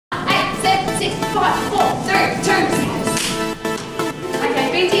5, 4, 3, 2. Okay,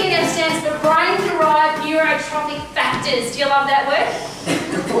 BDNF stands for brain-derived neurotrophic factors. Do you love that word?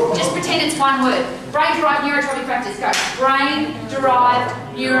 Just pretend it's one word. Brain-derived neurotrophic factors. Go.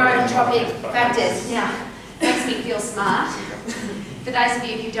 Brain-derived neurotrophic factors. Now, makes me feel smart. For those of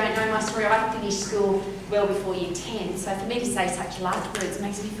you who don't know my story, I finished school well before year 10, so for me to say such large words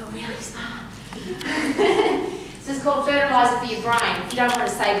makes me feel really smart. This is called fertiliser for your brain. If you don't want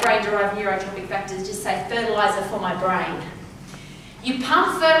to say brain-derived neurotrophic factors, just say fertiliser for my brain. You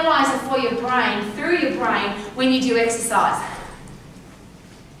pump fertiliser for your brain through your brain when you do exercise.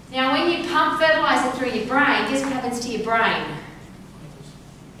 Now, when you pump fertiliser through your brain, guess what happens to your brain?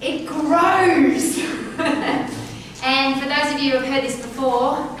 It grows. And for those of you who have heard this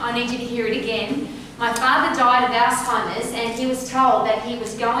before, I need you to hear it again. My father died of Alzheimer's, and he was told that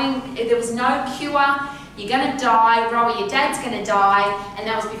there was no cure. You're going to die, Rowie, your dad's going to die, and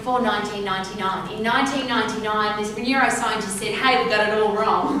that was before 1999. In 1999, this neuroscientist said, hey, we got it all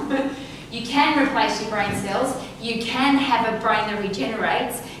wrong. You can replace your brain cells, you can have a brain that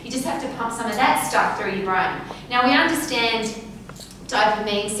regenerates, you just have to pump some of that stuff through your brain. Now, we understand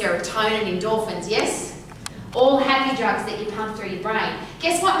dopamine, serotonin, endorphins, yes? All happy drugs that you pump through your brain.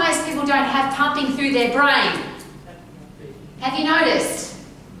 Guess what most people don't have pumping through their brain? Have you noticed?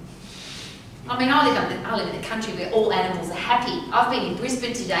 I mean, I live in a country where all animals are happy. I've been in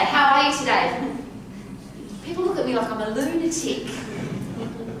Brisbane today. How are you today? People look at me like I'm a lunatic.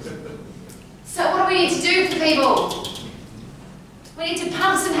 So what do we need to do for people? We need to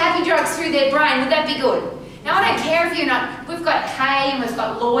pump some happy drugs through their brain. Would that be good? Now, I don't care if you're not... We've got Kay, and we've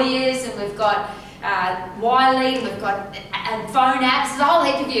got lawyers, and we've got Wiley, and we've got phone apps. There's a whole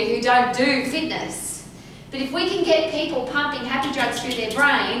heap of you who don't do fitness. But if we can get people pumping happy drugs through their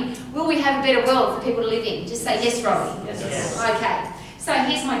brain, will we have a better world for people to live in? Just say yes, Rowie. Yes. Okay. So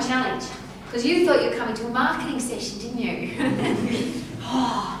here's my challenge. Because you thought you were coming to a marketing session, didn't you?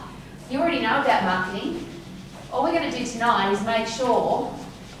 Oh, you already know about marketing. All we're going to do tonight is make sure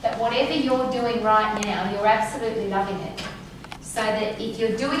that whatever you're doing right now, you're absolutely loving it. So that if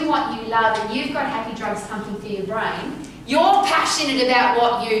you're doing what you love and you've got happy drugs pumping through your brain, you're passionate about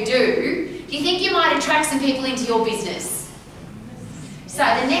what you do, do you think you might attract some people into your business? So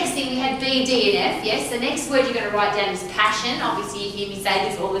the next thing, we had B, D, and F, yes? The next word you're going to write down is passion. Obviously you hear me say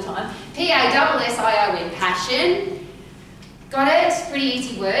this all the time. P-A-S-S-I-O-N, passion. Got it? Pretty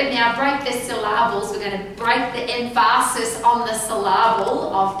easy word. Now break the syllables. We're going to break the emphasis on the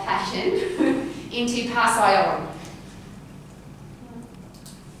syllable of passion into pas-I-O-N.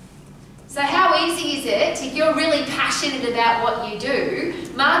 So how easy is it, if you're really passionate about what you do,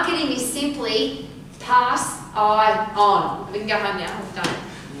 marketing is simply pass-I-on. We can go home now, I'm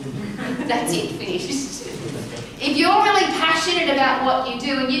done. That's it, finished. If you're really passionate about what you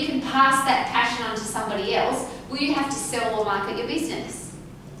do and you can pass that passion on to somebody else, will you have to sell or market your business?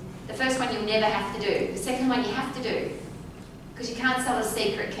 The first one you'll never have to do. The second one you have to do. Because you can't sell a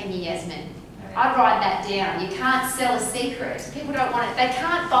secret, can you, Yasmin? I'd write that down. You can't sell a secret. People don't want it. They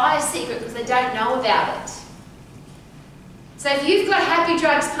can't buy a secret because they don't know about it. So if you've got happy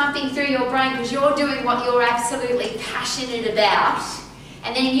drugs pumping through your brain because you're doing what you're absolutely passionate about,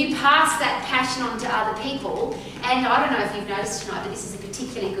 and then you pass that passion on to other people, and I don't know if you've noticed tonight, but this is a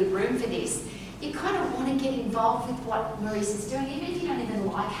particularly good room for this, you kind of want to get involved with what Maurice's doing, even if you don't even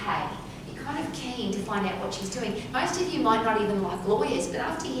like hay. Kind of keen to find out what she's doing. Most of you might not even like lawyers, but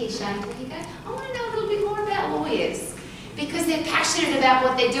after you hear Shane talk, you go, I want to know a little bit more about lawyers. Because they're passionate about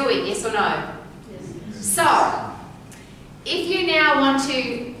what they're doing, yes or no? Yes. So, if you now want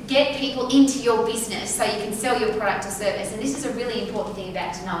to get people into your business so you can sell your product or service, and this is a really important thing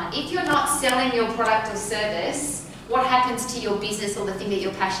about tonight, if you're not selling your product or service, what happens to your business or the thing that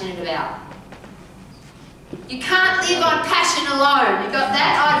you're passionate about? You can't live on passion alone. You got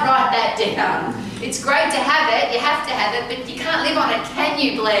that? I'd write that down. It's great to have it, you have to have it, but you can't live on it, can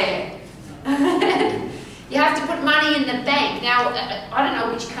you, Blair? You have to put money in the bank. Now, I don't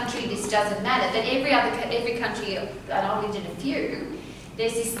know which country this doesn't matter, but every country, and I've lived in a few,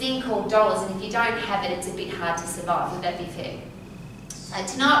 there's this thing called dollars, and if you don't have it, it's a bit hard to survive. Would that be fair? So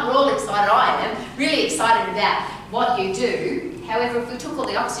tonight we're all excited. I am really excited about what you do. However, if we took all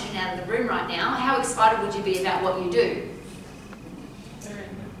the oxygen out of the room right now, how excited would you be about what you do?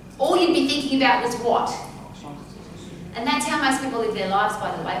 All you'd be thinking about was what? And that's how most people live their lives,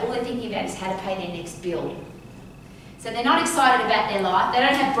 by the way. All they're thinking about is how to pay their next bill. So they're not excited about their life. They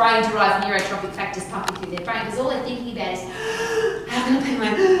don't have brain-derived neurotrophic factors pumping through their brain because all they're thinking about is, how can I pay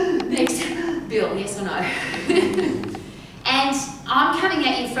my next bill, yes or no? And I'm coming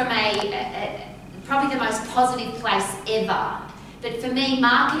at you from probably the most positive place ever. But for me,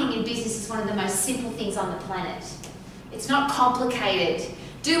 marketing in business is one of the most simple things on the planet. It's not complicated.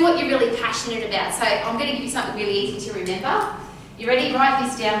 Do what you're really passionate about. So I'm going to give you something really easy to remember. You ready? Write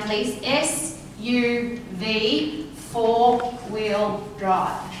this down, please. SUV, four-wheel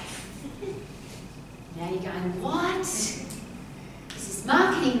drive. Now you're going, what? This is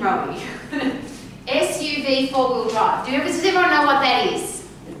marketing, Rowie. SUV, four-wheel drive. Does everyone know what that is?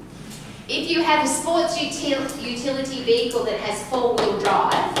 If you have a sports utility vehicle that has four-wheel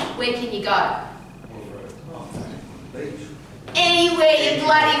drive, where can you go? Anywhere you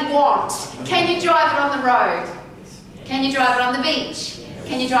bloody want. Can you drive it on the road? Can you drive it on the beach?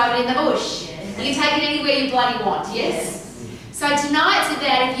 Can you drive it in the bush? You can take it anywhere you bloody want, yes? So tonight's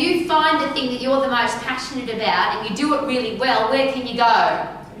about if you find the thing that you're the most passionate about and you do it really well, where can you go?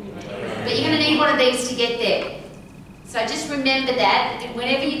 But you're going to need one of these to get there. So just remember that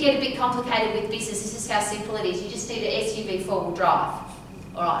whenever you get a bit complicated with business, this is how simple it is. You just need an SUV four-wheel drive.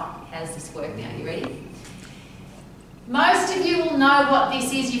 All right, how does this work now? You ready? Most of you will know what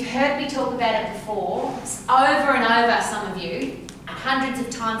this is. You've heard me talk about it before. It's over and over, some of you. Hundreds of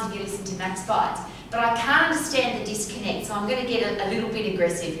times if you listen to Max Bites. But I can't understand the disconnect, so I'm going to get a little bit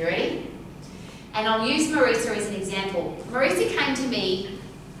aggressive. You ready? And I'll use Marisa as an example. Marisa came to me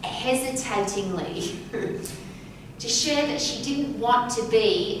hesitatingly to share that she didn't want to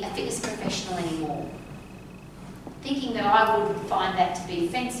be a fitness professional anymore, thinking that I would find that to be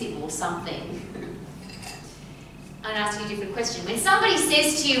offensive or something. I'm going to ask you a different question. When somebody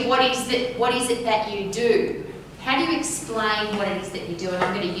says to you, what is it that you do? How do you explain what it is that you do? And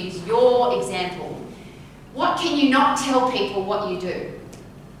I'm going to use your example. What can you not tell people what you do?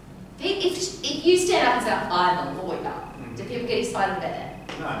 If you stand up and say, I'm a lawyer, do people get excited about that?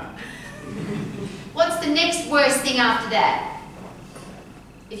 No. What's the next worst thing after that?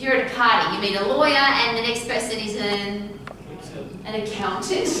 If you're at a party, you meet a lawyer and the next person is an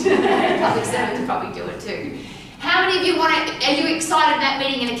accountant. Public servants would probably do it too. How many of you are you excited about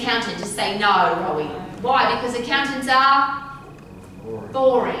meeting an accountant? Just say no, Rowie. Why? Because accountants are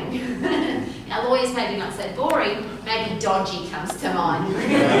boring. Now lawyers maybe not so boring, maybe dodgy comes to mind.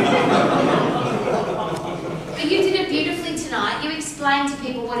 But you did it beautifully tonight. You explained to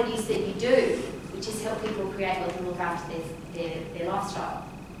people what it is that you do, which is help people create wealth and look after their lifestyle.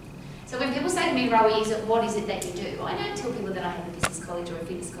 So when people say to me, Rowie, what is it that you do? I don't tell people that I have a business college or a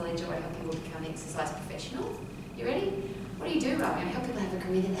fitness college or I help people become exercise professionals. You ready? What do you do, Rowie? I help people have a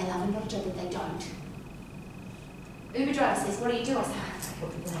career that they love and not a job that they don't. Uber driver says, what do you do? I say, I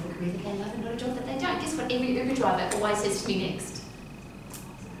help people have a career that they love and not a job that they don't. Guess what every Uber driver always says to me next?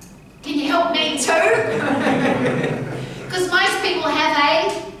 Can you help me too? Because most people have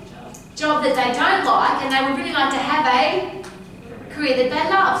a job that they don't like and they would really like to have a career that they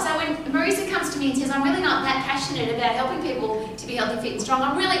love. So when Marisa comes to me and says, I'm really not that passionate about helping people to be healthy, fit and strong,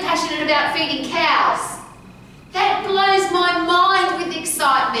 I'm really passionate about feeding cows. That blows my mind with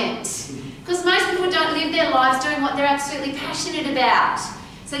excitement. Because most people don't live their lives doing what they're absolutely passionate about.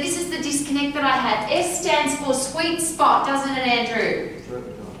 So this is the disconnect that I have. S stands for sweet spot, doesn't it, Andrew?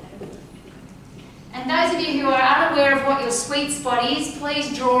 And those of you who are unaware of what your sweet spot is,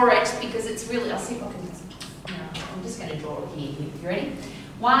 please draw it because it's really, I'll see if I can, no, I'm just going to draw it here. You ready?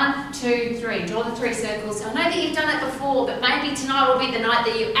 1, 2, 3. Draw the 3 circles. I know that you've done it before, but maybe tonight will be the night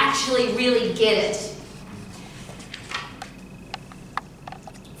that you actually really get it.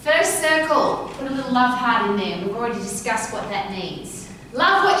 First circle, put a little love heart in there. We've already discussed what that means.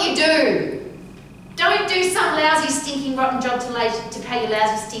 Love what you do. Don't do some lousy, stinking, rotten job to pay your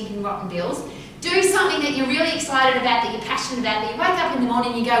lousy, stinking, rotten bills. Do something that you're really excited about, that you're passionate about, that you wake up in the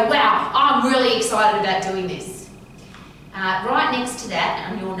morning and you go, wow, I'm really excited about doing this. Right next to that,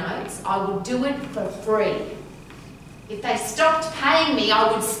 on your notes, I would do it for free. If they stopped paying me,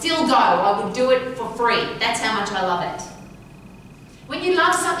 I would still go. I would do it for free. That's how much I love it. When you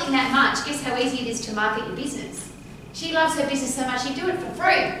love something that much, guess how easy it is to market your business? She loves her business so much, you do it for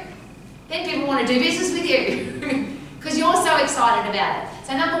free. Then people want to do business with you because you're so excited about it.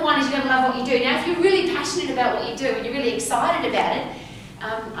 So number 1 is you've got to love what you do. Now if you're really passionate about what you do and you're really excited about it,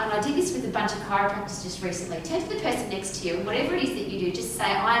 and I did this with a bunch of chiropractors just recently, turn to the person next to you and whatever it is that you do, just say,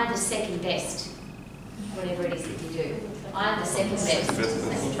 I'm the second best. Whatever it is that you do. I'm the second best. Does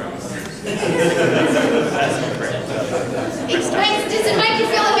it make you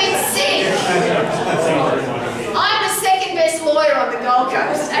feel a bit sick? I'm the second best lawyer on the Gold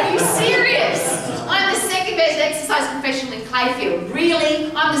Coast. Are you serious? I'm the second best exercise professional in Clayfield.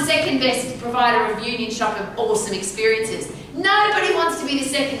 Really? I'm the second best provider of Union Shop of awesome experiences. Nobody wants to be the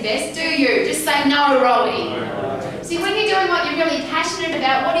second best, do you? Just say no, Rowie. See, when you're doing what you're really passionate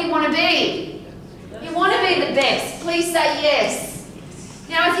about, what do you want to be? You want to be the best. Please say yes.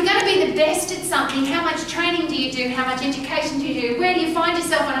 Now, if you're going to be be the best at something, how much training do you do? How much education do you do? Where do you find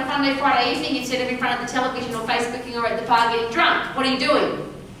yourself on a Monday, Friday evening instead of in front of the television or Facebooking or at the bar getting drunk? What are you doing?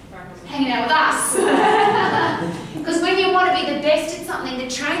 Hanging out with us. Because when you want to be the best at something, the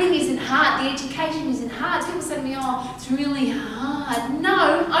training isn't hard, the education isn't hard. People say to me, oh, it's really hard.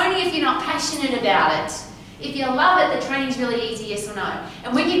 No, only if you're not passionate about it. If you love it, the training's really easy, yes or no.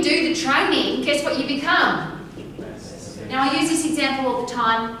 And when you do the training, guess what you become? Now, I use this example all the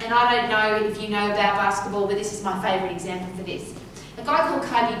time, and I don't know if you know about basketball, but this is my favourite example for this. A guy called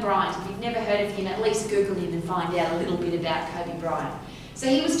Kobe Bryant. If you've never heard of him, at least Google him and find out a little bit about Kobe Bryant. So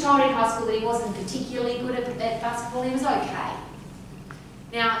he was told in high school that he wasn't particularly good at basketball, he was okay.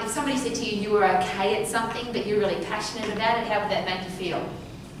 Now, if somebody said to you, you were okay at something, but you're really passionate about it, how would that make you feel?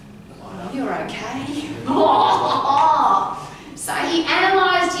 You're okay. So he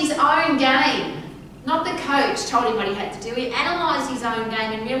analysed his own game. Not the coach told him what he had to do. He analysed his own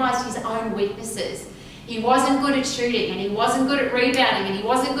game and realised his own weaknesses. He wasn't good at shooting, and he wasn't good at rebounding, and he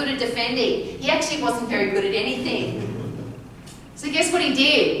wasn't good at defending. He actually wasn't very good at anything. So guess what he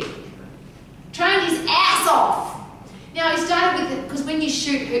did? Trained his ass off. Now he started with it, because when you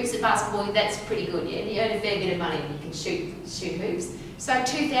shoot hoops at basketball, that's pretty good, yeah? You earn a fair bit of money when you can shoot hoops. So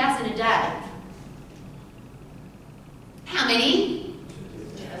 2,000 a day. How many?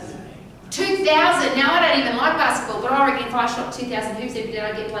 2,000. Now I don't even like basketball, but I reckon if I shot 2,000 hoops every day,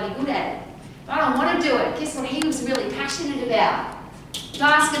 I'd get bloody good at it. But I don't want to do it. Guess what he was really passionate about?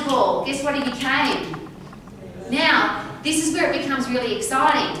 Basketball. Guess what he became? Now, this is where it becomes really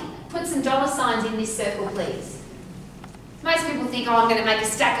exciting. Put some dollar signs in this circle, please. Most people think, oh, I'm going to make a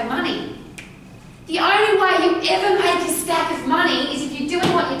stack of money. The only way you ever make a stack of money is if you're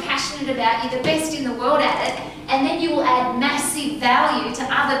doing what you're passionate about, you're the best in the world at it, and then you will add massive value to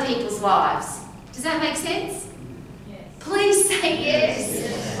other people's lives. Does that make sense? Yes. Please say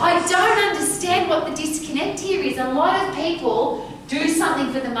yes. I don't understand what the disconnect here is. A lot of people do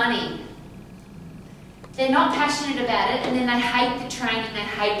something for the money. They're not passionate about it, and then they hate the training, they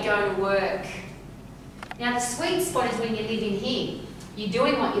hate going to work. Now the sweet spot is when you live in here. You're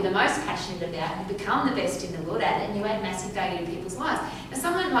doing what you're the most passionate about, you become the best in the world at it, and you add massive value to people's lives. Now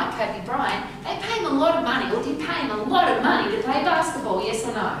someone like Kobe Bryant, they pay him a lot of money, or did pay him a lot of money to play basketball, yes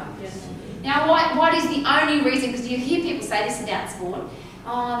or no? Yes. Now what is the only reason, because you hear people say this about sport,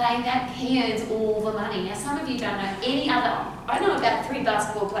 oh, he earns all the money. Now some of you don't know any other, I know about 3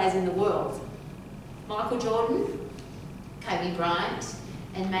 basketball players in the world. Michael Jordan, Kobe Bryant,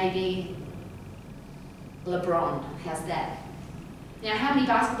 and maybe LeBron. How's that? Now, how many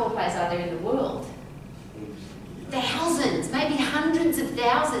basketball players are there in the world? Thousands, maybe hundreds of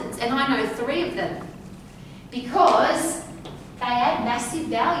thousands, and I know 3 of them. Because they add massive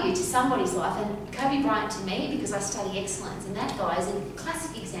value to somebody's life, and Kobe Bryant to me, because I study excellence, and that guy is a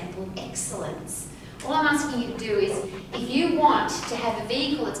classic example of excellence. All I'm asking you to do is, if you want to have a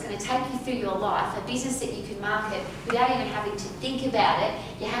vehicle that's going to take you through your life, a business that you can market without even having to think about it,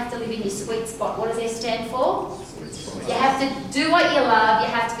 you have to live in your sweet spot. What does S stand for? You have to do what you love, you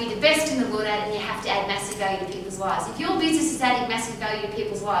have to be the best in the world at it, and you have to add massive value to people's lives. If your business is adding massive value to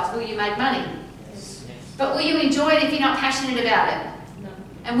people's lives, will you make money? Yes. But will you enjoy it if you're not passionate about it? No.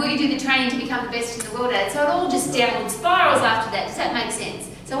 And will you do the training to become the best in the world at it? So it all just downward spirals after that. Does that make sense?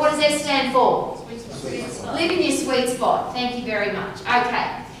 So what does S stand for? Sweet spot. Live in your sweet spot. Thank you very much.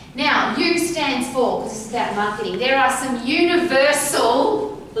 Okay. Now, U stands for, because this is about marketing, there are some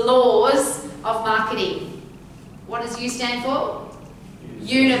universal laws of marketing. What does U stand for?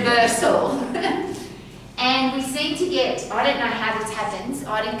 Universal. And we seem to get, I don't know how this happens,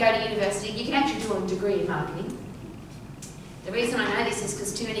 I didn't go to university, you can actually do a degree in marketing. The reason I know this is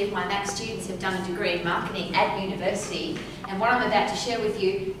because too many of my maths students have done a degree in marketing at university, and what I'm about to share with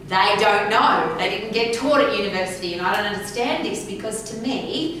you, they don't know. They didn't get taught at university, and I don't understand this because to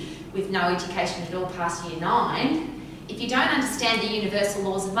me, with no education at all past year 9, if you don't understand the universal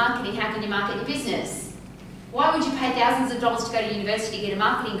laws of marketing, how can you market your business? Why would you pay thousands of dollars to go to university to get a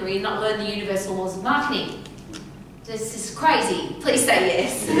marketing degree and not learn the universal laws of marketing? This is crazy. Please say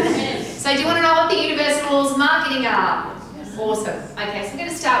yes. Yes. So do you want to know what the universal laws of marketing are? Yes. Awesome. Okay, so I'm going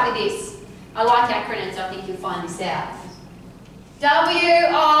to start with this. I like acronyms, I think you'll find this out.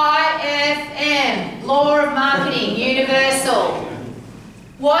 WIFM, Law of Marketing, Universal.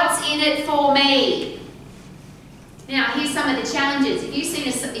 What's in it for me? Now, here's some of the challenges. If you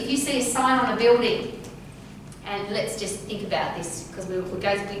see a sign on a building, and let's just think about this, because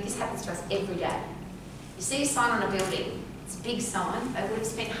this happens to us every day. You see a sign on a building, it's a big sign, they would have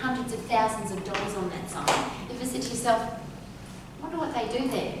spent hundreds of thousands of dollars on that sign. You ever said to yourself, I wonder what they do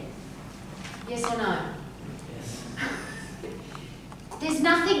there? Yes or no? Yes. there's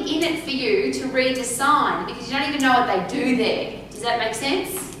nothing in it for you to read a sign because you don't even know what they do there. Does that make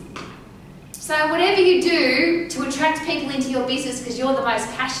sense? So whatever you do to attract people into your business because you're the most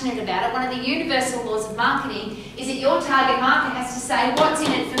passionate about it, one of the universal laws of marketing is that your target market has to say, what's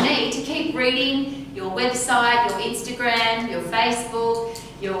in it for me to keep reading your website, your Instagram, your Facebook,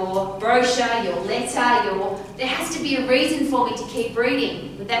 your brochure, your letter, there has to be a reason for me to keep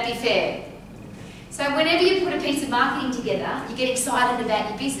reading. Would that be fair? So whenever you put a piece of marketing together, you get excited about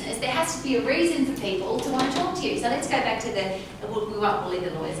your business, there has to be a reason for people to want to talk to you. So let's go back to we'll leave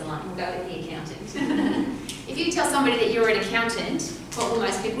the lawyers alone, we'll go with the accountant. If you tell somebody that you're an accountant, what will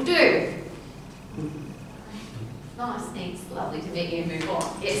most people do? Nice, thanks, lovely to meet you, move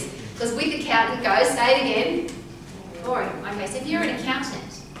on. Yes, because with accountant, go, say it again. Boring. Okay, so if you're an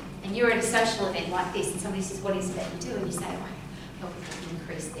accountant and you're at a social event like this and somebody says, what is it that you do? And you say, well, help people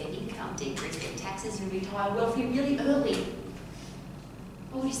increase their income, decrease their taxes and retire wealthy really early.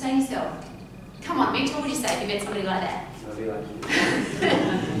 What would you say to yourself? Come on, Mitch, what would you say if you met somebody like that? I'll be like you.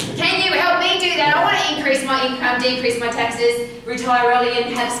 Can you help me do that? I want to increase my income, decrease my taxes, retire early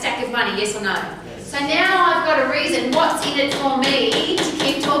and have a stack of money, yes or no? Yes. So now I've got a reason. What's in it for me to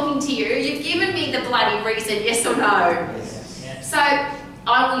keep talking to you? You've given me the bloody reason, yes or no? Yes. So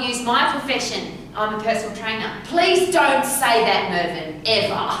I will use my profession. I'm a personal trainer. Please don't say that, Mervyn,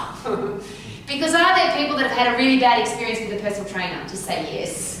 ever. Because are there people that have had a really bad experience with a personal trainer? Just say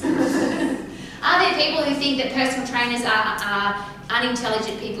yes. Are there people who think that personal trainers are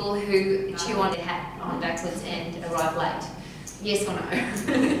unintelligent people who chew on their hat on backwards and arrive late? Yes or no?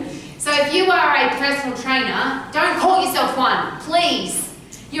 So if you are a personal trainer, don't call yourself one, please.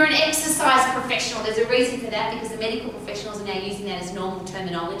 You're an exercise professional. There's a reason for that because the medical professionals are now using that as normal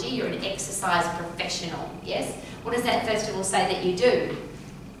terminology. You're an exercise professional, yes? What does that first of all say that you do?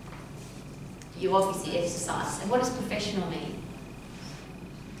 You obviously exercise. And what does professional mean?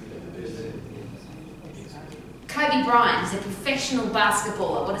 Kobe Bryant is a professional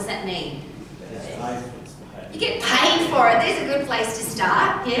basketballer. What does that mean? You get paid for it. There's a good place to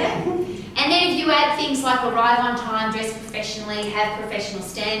start, yeah? And then if you add things like arrive on time, dress professionally, have professional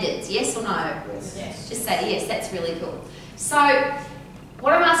standards, yes or no? Yes. Just say yes, that's really cool. So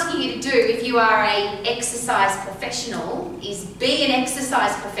what I'm asking you to do if you are an exercise professional is be an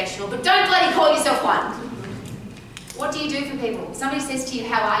exercise professional, but don't bloody call yourself one. What do you do for people? Somebody says to you,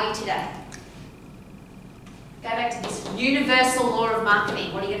 how are you today? Go back to this universal law of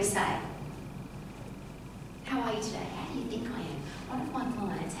marketing. What are you going to say? How are you today? How do you think I am? One of my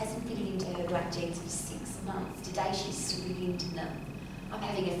clients hasn't fitted into her black jeans for 6 months. Today she's slid into them. I'm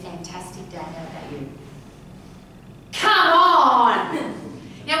having a fantastic day. How about you? Come on!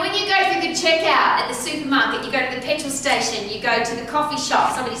 Now when you go through the checkout at the supermarket, you go to the petrol station, you go to the coffee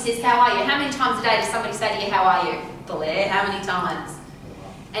shop, somebody says, how are you? How many times a day does somebody say to you, how are you? Blair, how many times?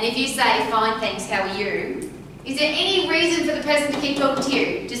 And if you say, fine, thanks, how are you? Is there any reason for the person to keep talking to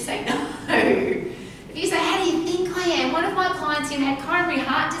you? Just say no. If you say, how do you think I am? One of my clients who had coronary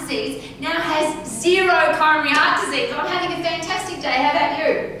heart disease now has 0 coronary heart disease. I'm having a fantastic day. How about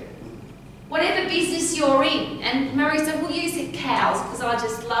you? Whatever business you're in. And Marisa, we'll use the cows because I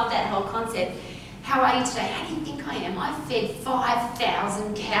just love that whole concept. How are you today? How do you think I am? I fed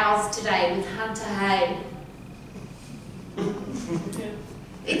 5,000 cows today with Hunter hay.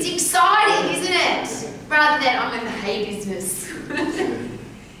 It's exciting, isn't it? Rather than I'm in the hay business.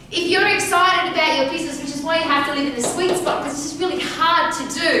 If you're excited about your business, which is why you have to live in the sweet spot, because it's just really hard to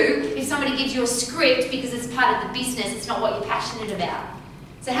do if somebody gives you a script because it's part of the business, it's not what you're passionate about.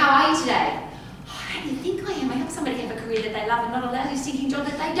 So how are you today? Oh, how do you think I am? I hope somebody have a career that they love and not a lousy stinking job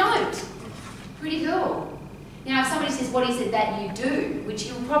that they don't. Pretty cool. Now if somebody says, what is it that you do? Which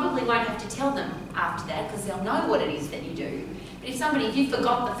you probably won't have to tell them after that because they'll know what it is that you do. But if you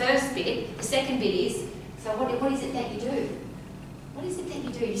forgot the first bit, the second bit is, so what is it that you do? What is it that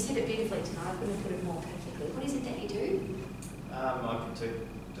you do? You said it beautifully tonight. I couldn't put it more perfectly. What is it that you do? I protect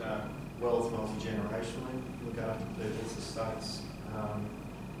wealth multi-generationally, look after people's estates,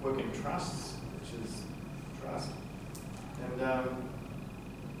 work in trusts, which is trust. And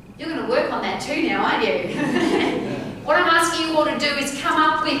you're going to work on that too now, aren't you? What I'm asking you all to do is come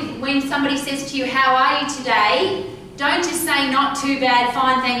up with, when somebody says to you, how are you today? Don't just say not too bad,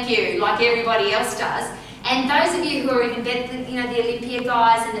 fine, thank you, like everybody else does. And those of you who are in bed, the Olympia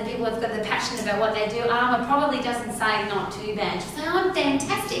guys and the people who've got the passion about what they do, Armour probably doesn't say not too bad. Just say, I'm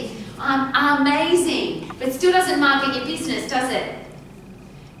fantastic, I'm amazing. But it still doesn't market your business, does it?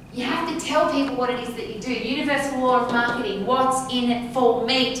 You have to tell people what it is that you do. Universal law of marketing. What's in it for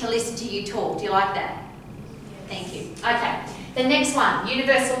me to listen to you talk? Do you like that? Thank you. Okay. The next one,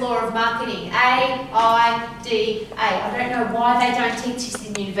 universal law of marketing, A-I-D-A. I don't know why they don't teach this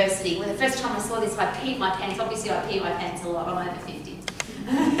in university. When the first time I saw this, I peed my pants. Obviously, I pee my pants a lot. I'm over 50.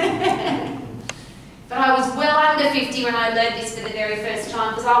 But I was well under 50 when I learned this for the very first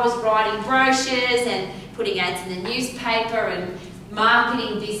time, because I was writing brochures and putting ads in the newspaper and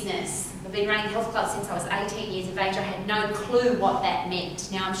marketing business. I've been running health clubs since I was 18 years of age. I had no clue what that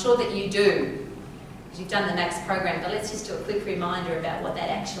meant. Now, I'm sure that you do, because you've done the MAX program, but let's just do a quick reminder about what that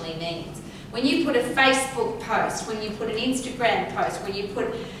actually means. When you put a Facebook post, when you put an Instagram post, when you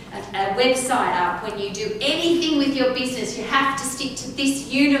put a website up, when you do anything with your business, you have to stick to this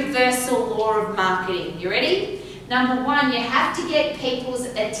universal law of marketing. You ready? Number one, you have to get people's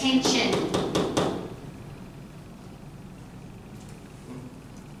attention.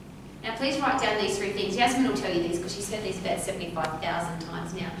 Now please write down these three things. Yasmin will tell you these because she's heard these about 75,000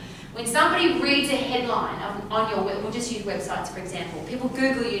 times now. When somebody reads a headline on your web, we'll just use websites for example. People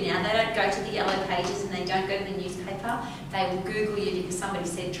Google you now. They don't go to the yellow pages and they don't go to the newspaper. They will Google you because somebody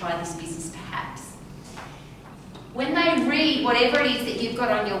said try this business perhaps. When they read whatever it is that you've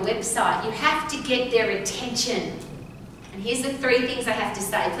got on your website, you have to get their attention. And here's the three things I have to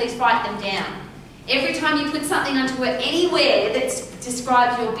say. Please write them down. Every time you put something onto it anywhere that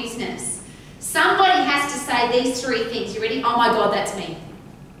describes your business, somebody has to say these three things. You ready? Oh my God, that's me.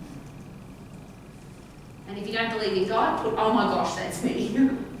 And if you don't believe in God, put, oh my gosh, that's me.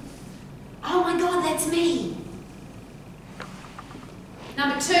 Oh my God, that's me.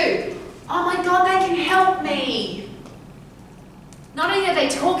 Number two, oh my God, they can help me. Not only are they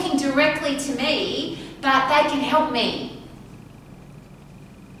talking directly to me, but they can help me.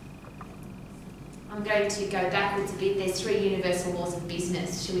 I'm going to go backwards a bit. There's three universal laws of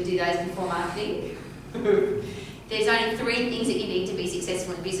business. Should we do those before marketing? There's only three things that you need to be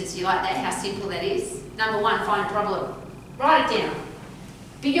successful in business. You like that? How simple that is? Number one, find a problem. Write it down.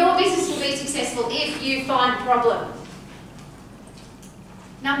 But your business will be successful if you find a problem.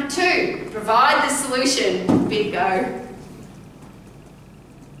 Number two, provide the solution. Bingo.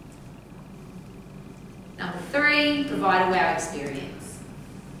 Number three, provide a wow experience.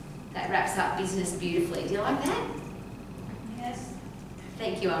 That wraps up business beautifully. Do you like that? Yes.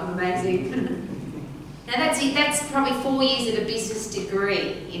 Thank you, I'm amazing. Now that's it. That's probably 4 years of a business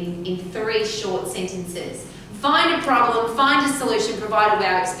degree in three short sentences. Find a problem, find a solution, provide a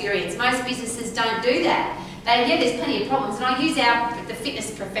wow experience. Most businesses don't do that. There's plenty of problems, and I use the fitness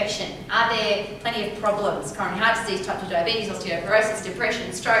profession. Are there plenty of problems? Coronary heart disease, type 2 diabetes, osteoporosis,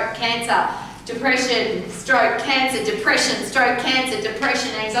 depression, stroke, cancer, depression, stroke, cancer, depression, stroke, cancer,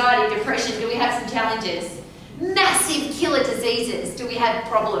 depression, anxiety, depression. Do we have some challenges? Massive killer diseases. Do we have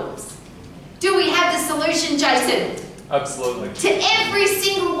problems? Do we have the solution, Jason? Absolutely. To every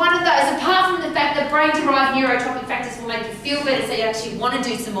single one of those, apart from the fact that brain-derived neurotropic factors will make you feel better so you actually want to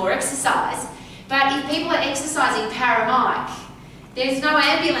do some more exercise. But if people are exercising para-mic, there's no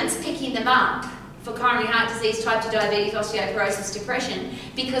ambulance picking them up for coronary heart disease, type 2 diabetes, osteoporosis, depression,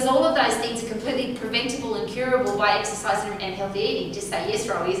 because all of those things are completely preventable and curable by exercise and healthy eating. Just say yes,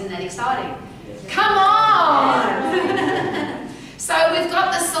 Rowie, isn't that exciting? Yes. Come on! So we've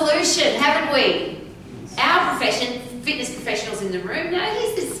got the solution, haven't we? Our profession, fitness professionals in the room. Now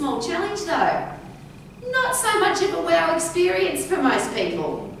here's this small challenge though. Not so much of a wow experience for most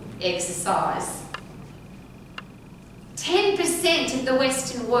people. Exercise. 10% of the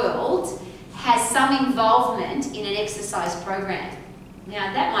Western world has some involvement in an exercise program.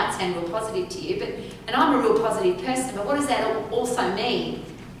 Now that might sound real positive to you, and I'm a real positive person, but what does that also mean?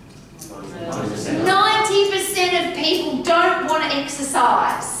 90% of people don't want to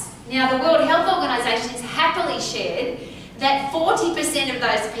exercise. Now the World Health Organization has happily shared that 40% of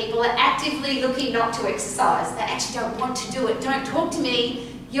those people are actively looking not to exercise. They actually don't want to do it. Don't talk to me.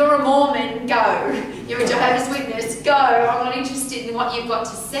 You're a Mormon, go. You're a Jehovah's Witness, go. I'm not interested in what you've got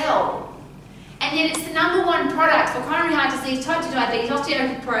to sell. And yet it's the #1 product for coronary heart disease, type 2 diabetes,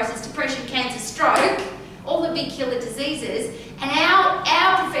 osteoporosis, depression, cancer, stroke, all the big killer diseases. And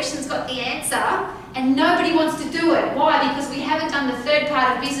our profession's got the answer and nobody wants to do it. Why? Because we haven't done the third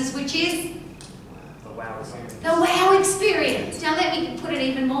part of business, which is The wow experience. the wow experience. Now let me put it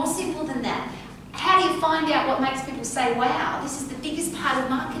even more simple than that. How do you find out what makes people say wow? This is the biggest part of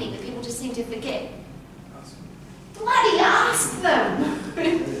marketing that people just seem to forget. Bloody ask them.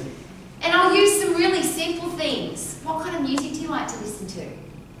 And I'll use some really simple things. What kind of music do you like to listen to?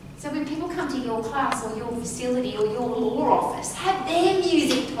 So when people come to your class or your facility or your law office, have their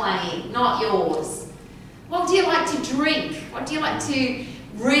music playing, not yours. What do you like to drink? What do you like to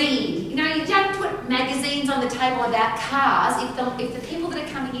Read. You know, you don't put magazines on the table about cars if the people that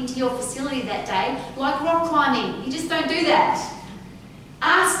are coming into your facility that day like rock climbing. You just don't do that.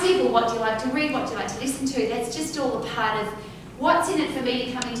 Ask people, what do you like to read, what do you like to listen to? That's just all a part of what's in it for me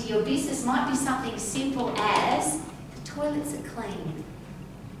to come into your business. Might be something simple as the toilets are clean.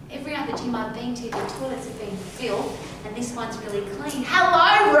 Every other gym I've been to, the toilets have been filled, and this one's really clean.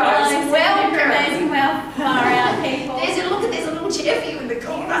 Hello, Rose. Welcome. Amazing, well, far out people. There's a little chair for you in the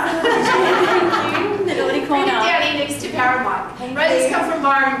corner. Thank you. The naughty corner. Bring it down here next to Paramount. Rose has come from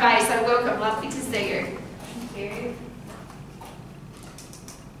Byron Bay, so welcome. Lovely to see you. Thank you.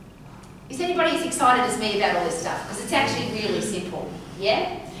 Is anybody as excited as me about all this stuff? Because it's actually really simple.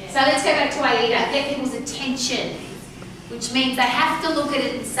 Yeah? So let's go back to AIDA. Get people's attention, which means they have to look at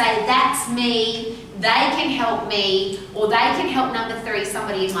it and say, that's me, they can help me, or they can help number 3,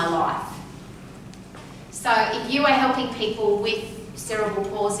 somebody in my life. So if you are helping people with cerebral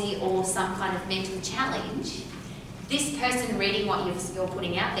palsy or some kind of mental challenge, this person reading what you're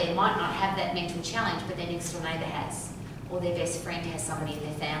putting out there might not have that mental challenge, but their next door neighbour has, or their best friend has somebody in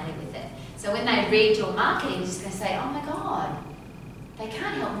their family with it. So when they read your marketing, you're just going to say, oh my God, they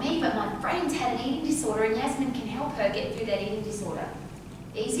can't help me, but my friend's had an eating disorder and Yasmin can help her get through that eating disorder.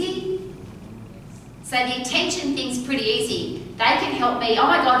 Easy? So the attention thing's pretty easy. They can help me, oh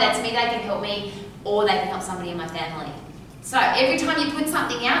my God, that's me, they can help me, or they can help somebody in my family. So every time you put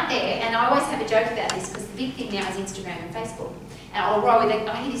something out there, and I always have a joke about this because the big thing now is Instagram and Facebook. And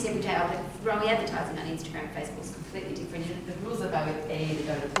I hear this every day, Rowie advertising on Instagram and Facebook is completely different. The rules about it, they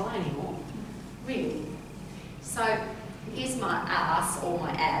don't apply anymore. Really? So here's my ass or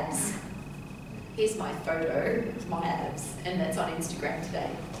my abs. Here's my photo of my abs, and that's on Instagram today.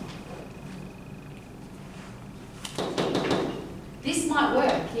 This might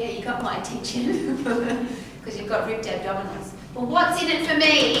work. Yeah, you got my attention because you've got ripped abdominals. But what's in it for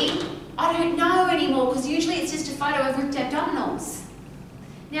me? I don't know anymore because usually it's just a photo of ripped abdominals.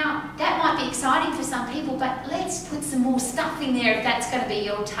 Now, that might be exciting for some people, but let's put some more stuff in there if that's going to be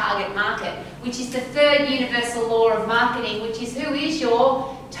your target market, which is the 3rd universal law of marketing, which is who is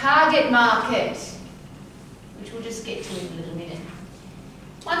your target market, which we'll just get to in a little minute.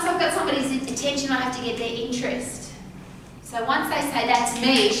 Once I've got somebody's attention, I have to get their interest. So once they say, that's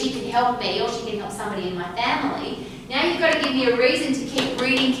me, she can help me, or she can help somebody in my family, now you've got to give me a reason to keep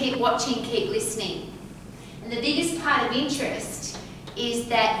reading, keep watching, keep listening. And the biggest part of interest is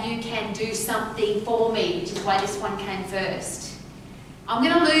that you can do something for me, which is why this one came first. I'm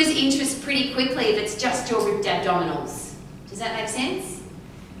going to lose interest pretty quickly if it's just your ripped abdominals. Does that make sense?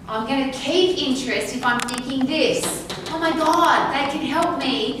 I'm going to keep interest if I'm thinking this. Oh my God, they can help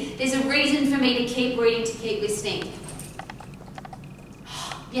me. There's a reason for me to keep reading, to keep listening.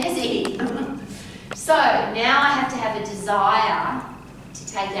 Yes, Edie. So now I have to have a desire to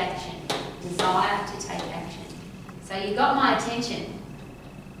take action. Desire to take action. So you got my attention.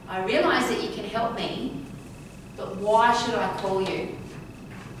 I realise that you can help me, but why should I call you?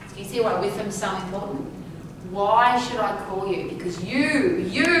 You see why with them is so important? Why should I call you? Because you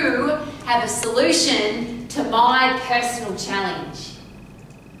have a solution to my personal challenge.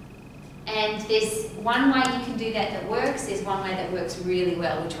 And there's one way you can do that works, there's one way that works really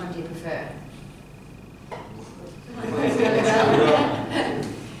well. Which one do you prefer?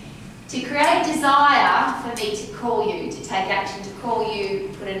 To create desire for me to call you, to take action, to call you,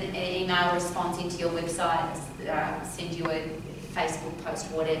 put an email response into your website, send you a Facebook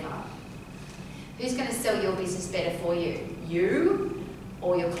post, whatever. Who's going to sell your business better for you? You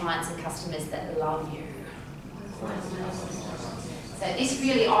or your clients and customers that love you? So this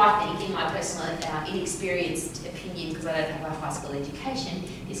really, I think, in my personal inexperienced opinion, because I don't have a high school education,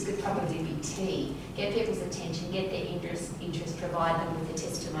 this could probably be key. Get people's attention, get their interest, provide them with a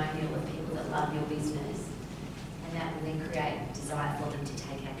testimonial of people that love your business, and that will then create desire for them to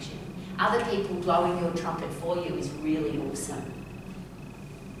take action. Other people blowing your trumpet for you is really awesome.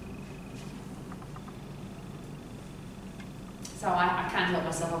 So I can't help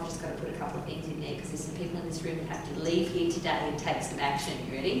myself, I've just got to put a couple of things in there because there's some people in this room that have to leave here today and take some action.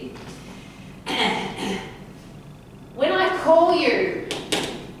 You ready? When I call you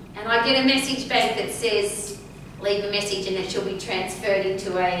and I get a message back that says, leave a message and it shall be transferred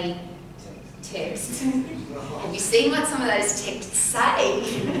into a text. Have you seen what some of those texts say?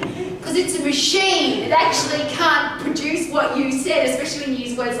 Because it's a machine. It actually can't produce what you said, especially when you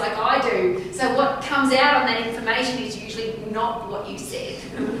use words like I do. So what comes out on that information is usually not what you said.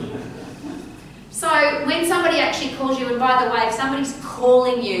 So when somebody actually calls you, and by the way, if somebody's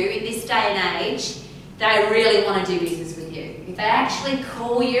calling you in this day and age, they really want to do business with you. If they actually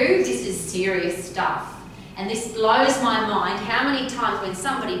call you, this is serious stuff. And this blows my mind how many times when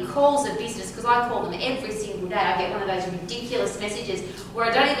somebody calls a business, because I call them every single day, I get one of those ridiculous messages where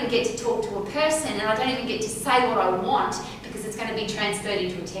I don't even get to talk to a person and I don't even get to say what I want because it's going to be transferred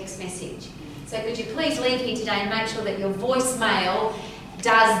into a text message. So could you please leave here today and make sure that your voicemail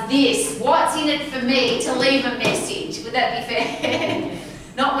does this. What's in it for me to leave a message? Would that be fair?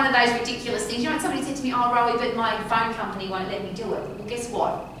 Not one of those ridiculous things. You know, somebody said to me, oh, Rowie, but my phone company won't let me do it. Well, guess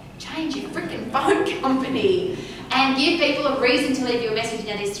what? Change your freaking phone company and give people a reason to leave you a message.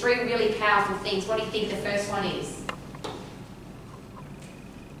 Now, there's 3 really powerful things. What do you think the first one is?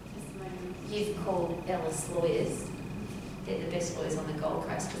 You've called Ellis Lawyers. They're the best lawyers on the Gold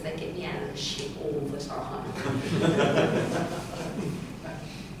Coast because they get me out of the shit all the time.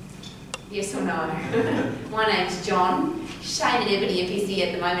 Yes or no? My name's John. Shane and Ebony are busy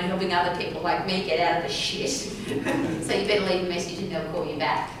at the moment helping other people like me get out of the shit. So you better leave a message and they'll call you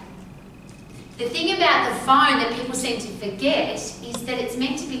back. The thing about the phone that people seem to forget is that it's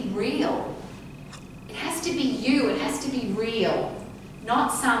meant to be real. It has to be you, it has to be real,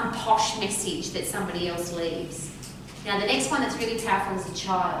 not some posh message that somebody else leaves. Now the next one that's really powerful is a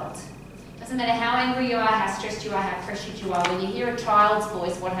child. Doesn't matter how angry you are, how stressed you are, how pressured you are, when you hear a child's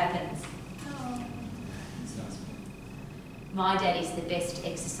voice, what happens? My daddy's the best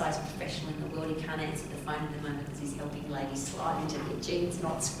exercise professional in the world. He can't answer the phone at the moment because he's helping ladies slide into their jeans,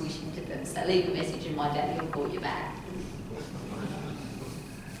 not squish into them. So leave a message and my daddy will call you back.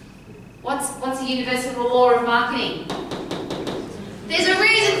 What's the universal law of marketing? There's a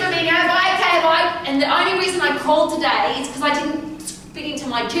reason for me now. And the only reason I called today is because I didn't fit into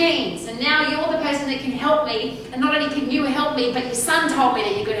my jeans. And now you're the person that can help me. And not only can you help me, but your son told me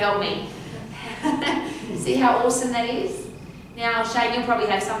that you could help me. See how awesome that is? Now, Shane, you'll probably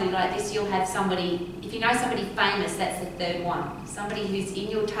have somebody like this. You'll have somebody, if you know somebody famous, that's the third one. Somebody who's in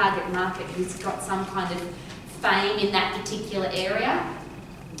your target market, who's got some kind of fame in that particular area.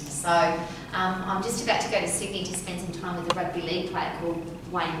 So, I'm just about to go to Sydney to spend some time with a rugby league player called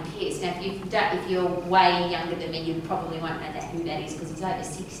Wayne Pearce. Now, if you're way younger than me, you probably won't know who that is because he's over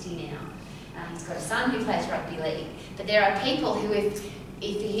 60 now. He's got a son who plays rugby league. But there are people who, if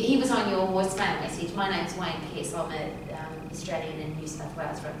he was on your voicemail message, my name's Wayne Pearce, I'm an Australian and New South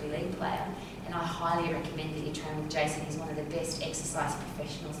Wales rugby league player, and I highly recommend that you train with Jason. He's one of the best exercise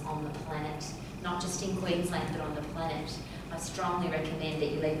professionals on the planet, not just in Queensland but on the planet. I strongly recommend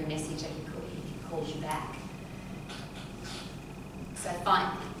that you leave a message that he calls you back. So fine,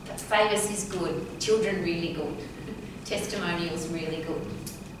 famous is good, children really good, testimonials really good.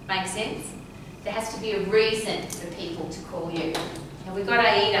 Make sense? There has to be a reason for people to call you. Now we've got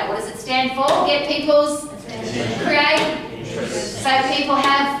AIDA. What does it stand for? Get people's create. So people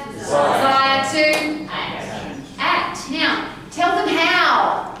have desire to act. Now, tell them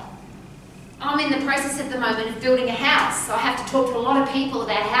how. I'm in the process at the moment of building a house. So I have to talk to a lot of people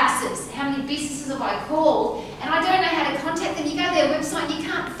about houses. How many businesses have I called? And I don't know how to contact them. You go to their website and you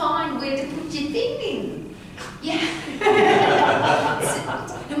can't find where to put your thing in. Yeah.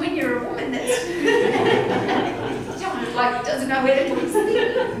 And when you're a woman, that's... John doesn't know where to put his thing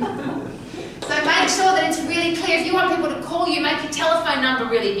in. So make sure that it's really clear. If you want people to call you, make your telephone number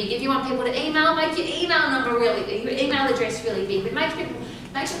really big. If you want people to email, make your email number really big, your email address really big. But make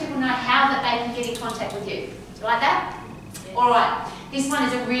sure people know how that they can get in contact with you. Do you like that? Yeah. All right. This one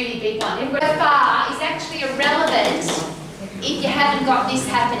is a really big one. So far is actually irrelevant if you haven't got this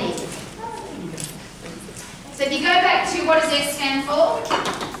happening. So if you go back to what does S stand for?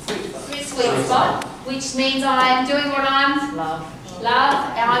 Sweet spot, which means I'm doing what I'm love,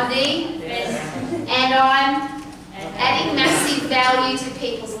 I'm the best, and I'm adding massive value to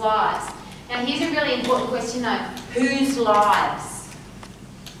people's lives. Now here's a really important question though. Whose lives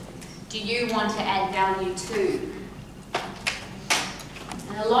do you want to add value to?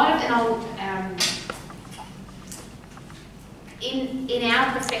 And a lot of, in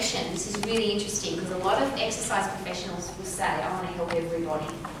our profession, this is really interesting because a lot of exercise professionals will say, I want to help everybody.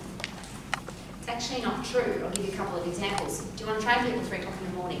 It's actually not true. I'll give you a couple of examples. Do you want to train people 3 o'clock in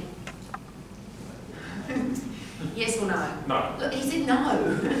the morning? Yes or no? No. Look, he said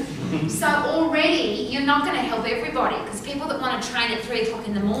no. So already you're not going to help everybody because people that want to train at 3 o'clock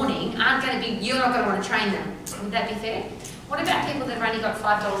in the morning aren't going to be, you're not going to want to train them. Would that be fair? What about people that have only got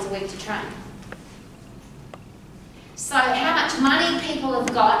 $5 a week to train? So how much money people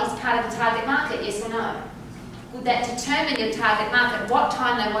have got is part of the target market, yes or no? Would that determine your target market, what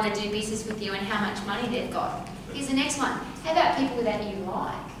time they want to do business with you and how much money they've got? Here's the next one. How about people that you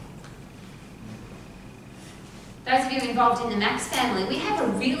like? Those of you involved in the Max family, we have a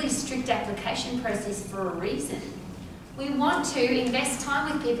really strict application process for a reason. We want to invest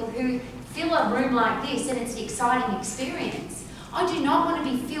time with people who fill a room like this and it's an exciting experience. I do not want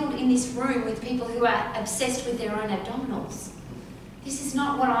to be filled in this room with people who are obsessed with their own abdominals. This is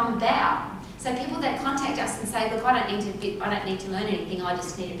not what I'm about. So people that contact us and say, look, I don't need to learn anything, I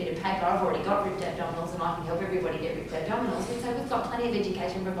just need a bit of paper, I've already got ripped abdominals and I can help everybody get ripped abdominals. And so we've got plenty of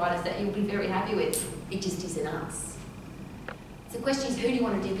education providers that you'll be very happy with. It just isn't us. So the question is, who do you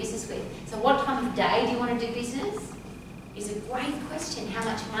want to do business with? So what time of day do you want to do business? Is a great question. How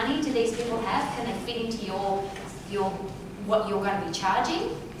much money do these people have? Can they fit into what you're going to be charging?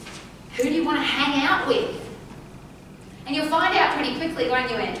 Who do you want to hang out with? And you'll find out pretty quickly, won't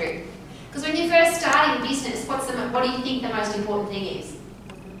you, Andrew? Because when you're first starting business, what do you think the most important thing is?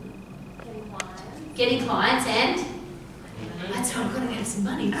 Getting clients. Getting clients and? That's right, I've got to have some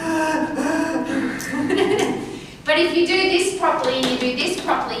money. But if you do this properly and you do this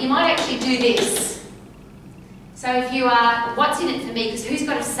properly, you might actually do this. So if you are, what's in it for me? Because who's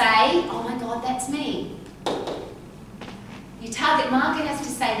got to say, oh my God, that's me? Your target market has to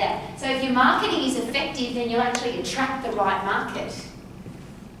say that. So if your marketing is effective, then you'll actually attract the right market.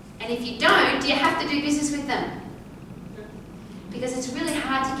 And if you don't, you have to do business with them. Because it's really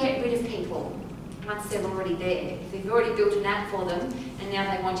hard to get rid of people once they're already there. If you've already built an app for them and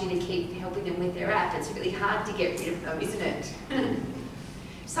now they want you to keep helping them with their app, it's really hard to get rid of them, isn't it?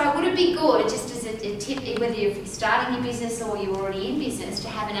 So would it be good, just as a tip, whether you're starting your business or you're already in business, to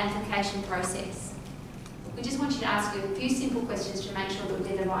have an application process? We just want you to ask you a few simple questions to make sure that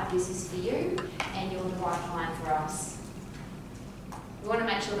we're the right business for you and you're the right client for us. We want to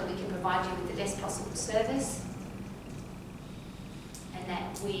make sure that we can provide you with the best possible service and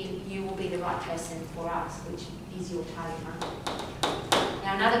that you will be the right person for us, which is your target market.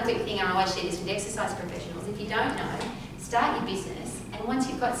 Now, another quick thing, and I always share this with exercise professionals, if you don't know, start your business, and once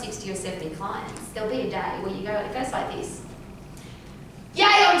you've got 60 or 70 clients, there'll be a day where you go, it goes like this. Yay,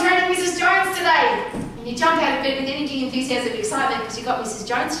 I'm training Mrs. Jones today! And you jump out of bed with energy, enthusiasm, excitement because you've got Mrs.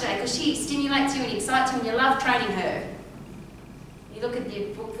 Jones today, because she stimulates you and excites you and you love training her. You look at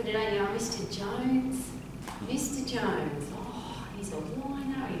your book for today and you go, Mr. Jones, Mr. Jones, oh, he's a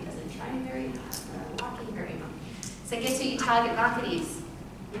whiner, he doesn't train very hard, I don't like him very much. So guess who your target market is?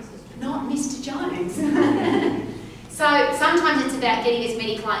 Not Mr. Jones. So sometimes it's about getting as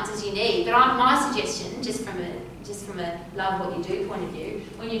many clients as you need, but my suggestion, just from a love what you do point of view,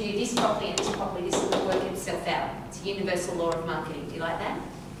 when you do this properly and this properly, this will work itself out. It's a universal law of marketing. Do you like that?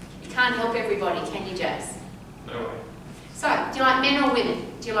 You can't help everybody, can you, Jace? No way. So, do you like men or women?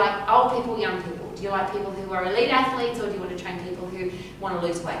 Do you like old people, young people? Do you like people who are elite athletes, or do you want to train people who want to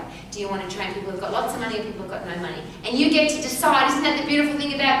lose weight? Do you want to train people who've got lots of money or people who've got no money? And you get to decide. Isn't that the beautiful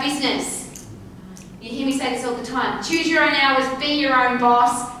thing about business? You hear me say this all the time. Choose your own hours, be your own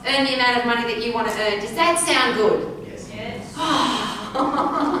boss, earn the amount of money that you want to earn. Does that sound good? Yes. Yes.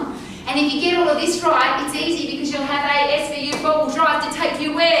 And if you get all of this right, it's easy because you'll have a SVU four-wheel drive to take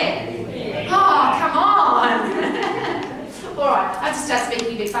you where? Yeah. Oh, come on. All right, I'll just start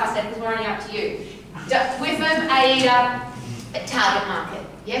speaking a bit faster because we're only up to you. With them, a target market.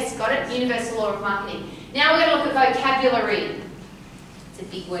 Yes, got it? Universal law of marketing. Now we're going to look at vocabulary. It's a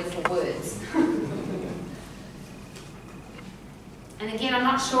big word for words. And again, I'm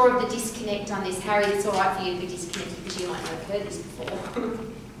not sure of the disconnect on this. Harry, it's all right for you to be disconnected because you might not have heard this before.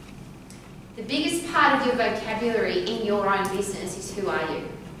 The biggest part of your vocabulary in your own business is who are you?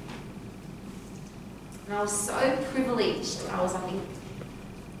 And I was so privileged. I think,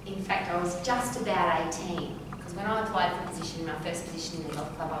 in fact, I was just about 18. Because when I applied for a position, my first position in the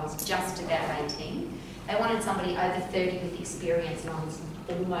golf club, I was just about 18. They wanted somebody over 30 with experience, and I was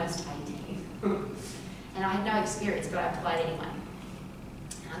almost 18. And I had no experience, but I applied anyway.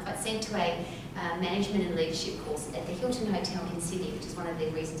 And I got sent to a management and leadership course at the Hilton Hotel in Sydney, which is one of the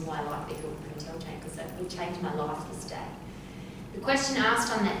reasons why I like the Hilton Hotel chain, because it changed my life this day. The question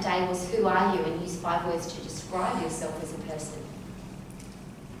asked on that day was, who are you? And use 5 words to describe yourself as a person.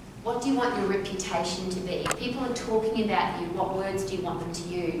 What do you want your reputation to be? If people are talking about you, what words do you want them to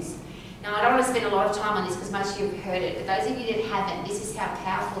use? Now, I don't want to spend a lot of time on this because most of you have heard it, but those of you that haven't, this is how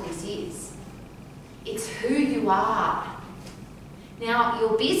powerful this is. It's who you are. Now,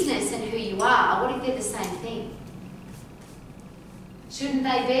 your business and who you are, what if they're the same thing? Shouldn't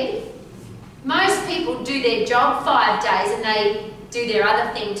they be? Most people do their job 5 days and they do their other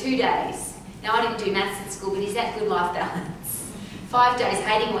thing 2 days. Now, I didn't do maths at school, but is that good life balance? 5 days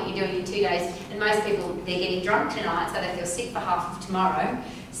hating what you're doing in 2 days, and most people, they're getting drunk tonight, so they feel sick for half of tomorrow.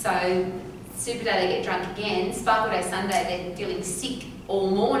 So, Super Day, they get drunk again. Sparkle Day, Sunday, they're feeling sick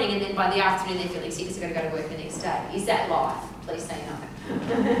all morning, and then by the afternoon, they're feeling sick because they've got to go to work the next day. Is that life? Please say no.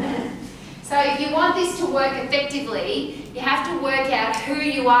 So So if you want this to work effectively, you have to work out who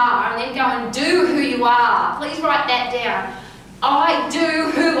you are and then go and do who you are. Please write that down. I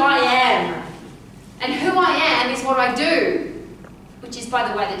do who I am. And who I am is what I do. Which is, by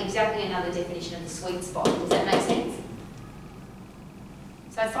the way, exactly another definition of the sweet spot. Does that make sense?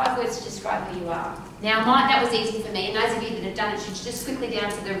 So 5 words to describe who you are. Now, that was easy for me, and those of you that have done it should just quickly down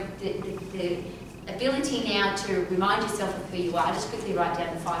to the ability now to remind yourself of who you are. Just quickly write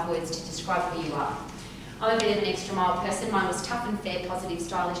down the 5 words to describe who you are. I'm a bit of an extra mile person. Mine was tough and fair, positive,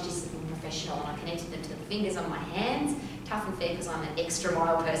 stylish, disciplined, professional, and I connected them to the fingers on my hands. Tough and fair because I'm an extra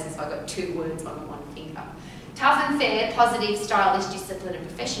mile person, so I got 2 words on one finger. Tough and fair, positive, stylish, disciplined, and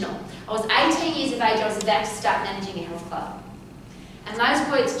professional. I was 18 years of age. I was about to start managing a health club. And those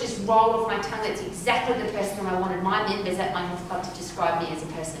words just rolled off my tongue. That's exactly the person I wanted my members at my health club to describe me as a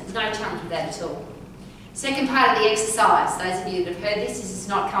person. There's no challenge with that at all. Second part of the exercise, those of you that have heard this, is it's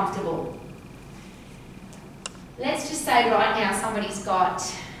not comfortable. Let's just say right now somebody's got,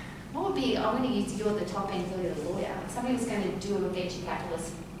 what would be, I'm going to use you at the top end for the lawyer. Somebody was going to do a venture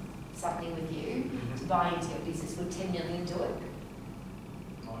capitalist something with you to buy into your business. Would 10 million do it?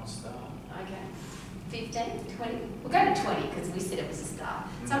 Might start. Okay. 15, 20? We'll go to 20 because we said it was a start.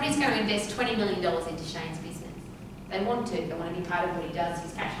 Somebody's going to invest $20 million into Shane's business. They want to. They want to be part of what he does.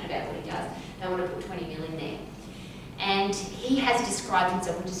 He's passionate about what he does. They want to put 20 million there. And he has described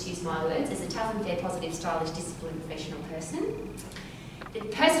himself, we'll just use my words, as a tough and fair, positive, stylish, disciplined, professional person. The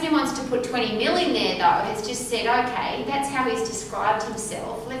person who wants to put 20 million there, though, has just said, okay, that's how he's described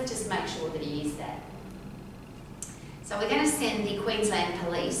himself. Let's just make sure that he is that. So we're going to send the Queensland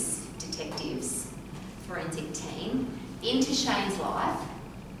Police detectives forensic team into Shane's life,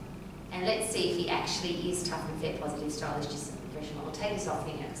 and let's see if he actually is tough and fair, positive, stylish, disciplined, professional. I'll take this off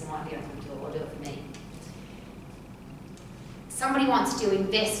here because it might be uncomfortable. I'll do it for me. Somebody wants to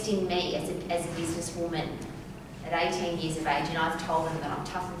invest in me as a businesswoman at 18 years of age, and I've told them that I'm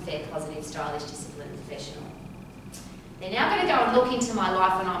tough and fair, positive, stylish, disciplined, professional. They're now going to go and look into my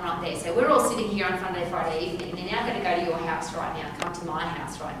life when I'm not there. So we're all sitting here on Friday evening. They're now going to go to your house right now, come to my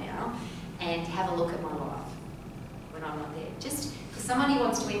house right now, and have a look at my life when I'm not there. Just because somebody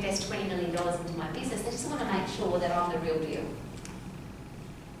wants to invest $20 million into my business, they just want to make sure that I'm the real deal.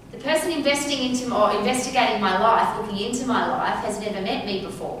 The person investing into or investigating my life, looking into my life, has never met me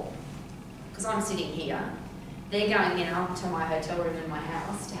before because I'm sitting here. They're going to my hotel room in my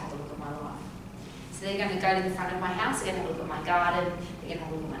house to have a look at my life. So they're going to go to the front of my house, they're going to have a look at my garden, they're going to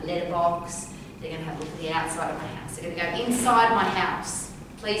have a look at my letterbox, they're going to have a look at the outside of my house. They're going to go inside my house.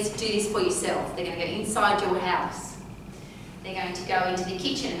 Please do this for yourself. They're going to go inside your house. They're going to go into the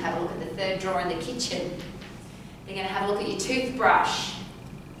kitchen and have a look at the third drawer in the kitchen. They're going to have a look at your toothbrush.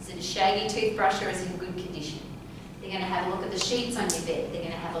 Is it a shaggy toothbrush or is it in good condition? They're going to have a look at the sheets on your bed. They're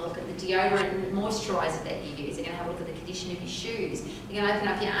going to have a look at the deodorant and moisturiser that you use. They're going to have a look at the condition of your shoes. They're going to open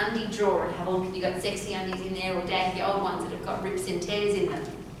up your undie drawer and have a look if you've got sexy undies in there or daggy old ones that have got rips and tears in them.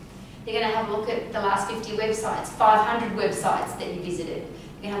 They're going to have a look at the last 50 websites, 500 websites that you visited.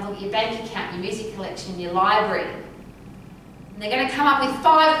 They're going to have a look at your bank account, your music collection, your library. And they're going to come up with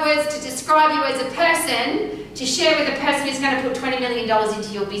 5 words to describe you as a person to share with the person who's going to put $20 million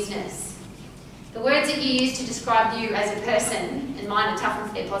into your business. The words that you use to describe you as a person, and mine are tough and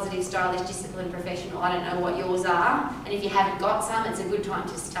fair, positive, stylish, disciplined, professional. I don't know what yours are, and if you haven't got some, it's a good time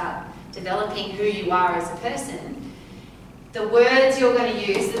to start developing who you are as a person. The words you're going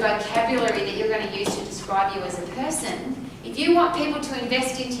to use, the vocabulary that you're going to use to describe you as a person. If you want people to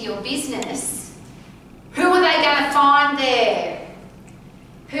invest into your business, who are they going to find there?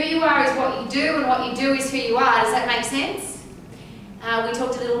 Who you are is what you do, and what you do is who you are. Does that make sense? We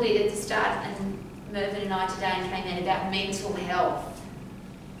talked a little bit at the start, and Mervyn and I today came in about mental health.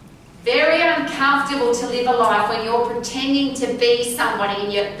 Very uncomfortable to live a life when you're pretending to be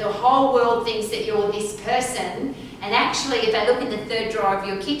somebody and the whole world thinks that you're this person, and actually if they look in the third drawer of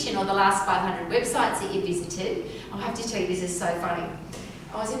your kitchen or the last 500 websites that you visited, I'll have to tell you, this is so funny.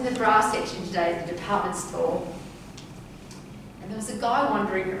 I was in the bra section today at the department store, and there was a guy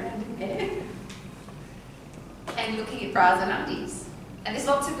wandering around in there and looking at bras and undies. And there's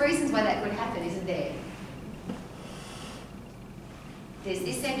lots of reasons why that could happen, isn't there? There's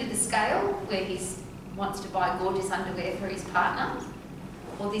this end of the scale where he wants to buy gorgeous underwear for his partner,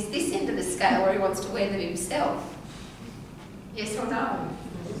 or there's this end of the scale where he wants to wear them himself. Yes or no?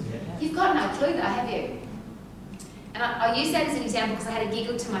 You've got no clue though, have you? And I use that as an example because I had a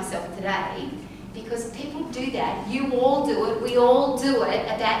giggle to myself today, because people do that. You all do it, we all do it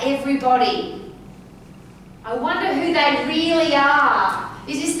about everybody. I wonder who they really are.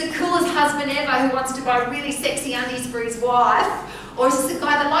 Is this the coolest husband ever who wants to buy really sexy undies for his wife? Or is this the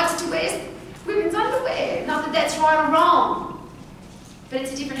guy that likes to wear women's underwear. Not that that's right or wrong, but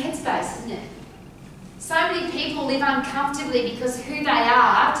it's a different headspace, isn't it? So many people live uncomfortably because who they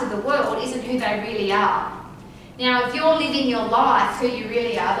are to the world isn't who they really are. Now, if you're living your life who you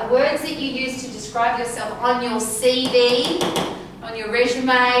really are, the words that you use to describe yourself on your CV, on your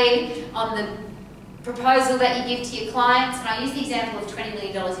resume, on the proposal that you give to your clients, and I use the example of $20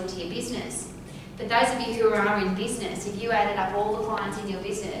 million into your business, but those of you who are in business, if you added up all the clients in your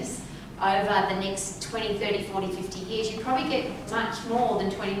business over the next 20, 30, 40, 50 years, you'd probably get much more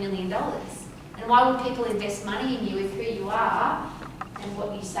than $20 million. And why would people invest money in you if who you are and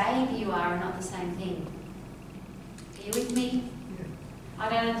what you say who you are not the same thing? Are you with me? I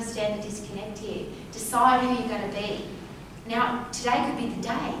don't understand the disconnect here. Decide who you're going to be. Now, today could be the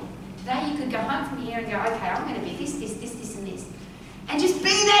day. Today you could go home from here and go, okay, I'm going to be this, and this. And just be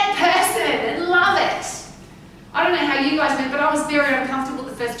that person and love it. I don't know how you guys went, but I was very uncomfortable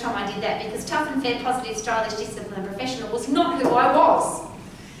the first time I did that because tough and fair, positive, stylish, disciplined, and professional was not who I was.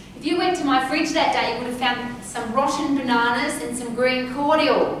 If you went to my fridge that day, you would have found some rotten bananas and some green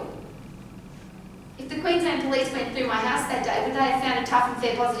cordial. If the Queensland Police went through my house that day, would they have found a tough and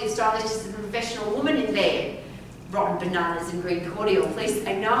fair, positive, stylish, disciplined, and professional woman in there? Rotten bananas and green cordial, please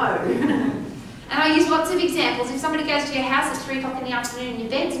say no. And I use lots of examples. If somebody goes to your house at 3 o'clock in the afternoon and your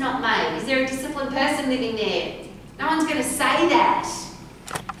bed's not made, is there a disciplined person living there? No one's going to say that.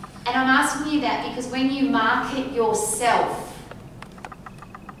 And I'm asking you that because when you market yourself,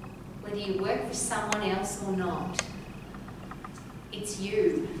 whether you work for someone else or not, it's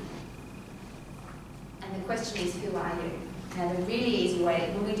you. And the question is, who are you? Now, the really easy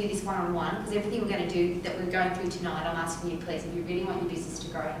way, when we do this one-on-one, because everything we're going to do that we're going through tonight, I'm asking you, please, if you really want your business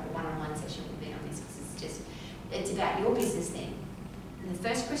to grow, have a one-on-one session with me on this, because it's about your business then. And the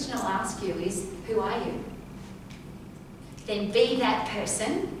first question I'll ask you is, who are you? Then be that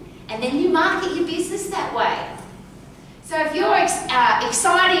person, and then you market your business that way. So if you're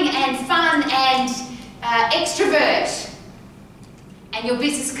exciting and fun and extrovert, and your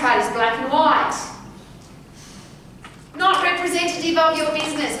business card is black and white, not representative of your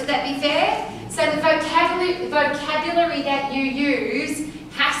business, would that be fair? So the vocabulary that you use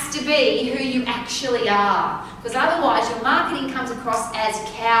has to be who you actually are, because otherwise your marketing comes across as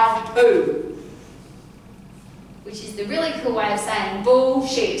cow poo, which is the really cool way of saying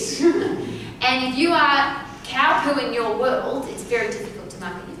bullshit. And if you are cow poo in your world, it's very difficult to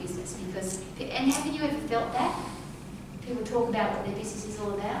market your business because, and haven't you ever felt that? People talk about what their business is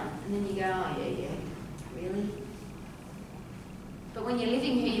all about, and then you go, oh yeah, really? But when you're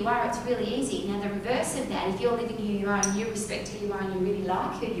living who you are, it's really easy. Now the reverse of that, if you're living who you are and you respect who you are and you really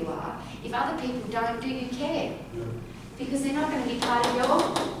like who you are, if other people don't, do you care? Because they're not going to be part of your...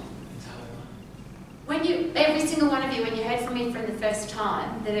 Every single one of you, when you heard from me for the first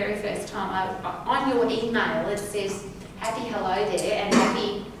time, the very first time, on your email it says, happy hello there and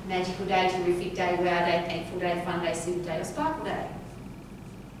happy magical day, terrific day, wow day, thankful day, fun day, super day or sparkle day.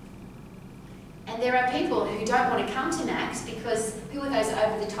 And there are people who don't want to come to NACS because who are those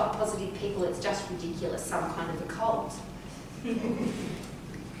over-the-top positive people? It's just ridiculous, some kind of a cult.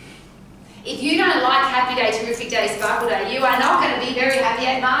 If you don't like happy day, terrific day, sparkle day, you are not going to be very happy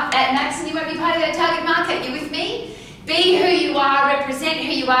at NACS and you won't be part of that target market. You with me? Be who you are, represent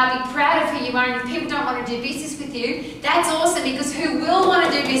who you are, be proud of who you are, and if people don't want to do business with you, that's awesome because who will want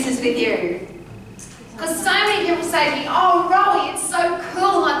to do business with you? Because so many people say to me, oh, Rowie, it's so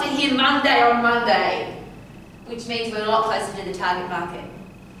cool not to hear Monday on Monday. Which means we're a lot closer to the target market.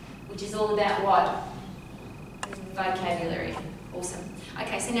 Which is all about what? Vocabulary. Awesome.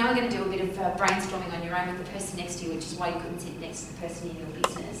 Okay, so now we're going to do a bit of brainstorming on your own with the person next to you, which is why you couldn't sit next to the person in your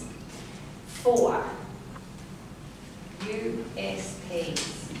business. 4.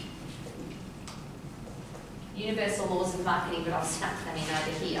 USPs. Universal laws of marketing, but I've snuck them in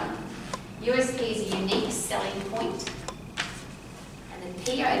over here. USP is a unique selling point, and the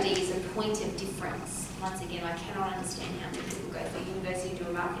POD is a point of difference. Once again, I cannot understand how many people go to university to do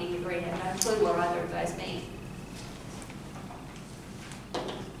a marketing degree and have no clue what either of those mean.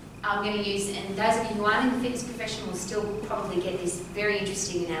 I'm going to use, and those of you who aren't in the fitness profession will still probably get this very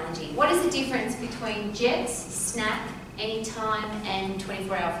interesting analogy. What is the difference between Jets, Snap, Anytime, and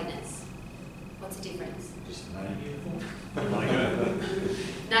 24-hour fitness? What's the difference? Just the name, logo.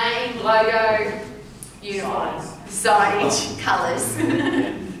 Name, logo, uniform, signage, colours.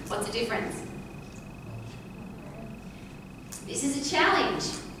 What's the difference? This is a challenge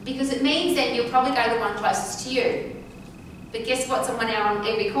because it means that you'll probably go to the one closest to you. But guess what's on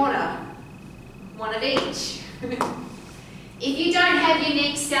every corner? One of each. If you don't have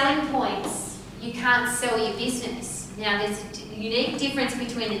unique selling points, you can't sell your business. Now, there's a unique difference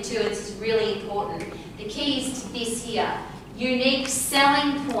between the two, and this is really important. The key is to this here. Unique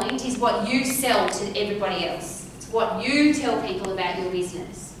selling point is what you sell to everybody else. It's what you tell people about your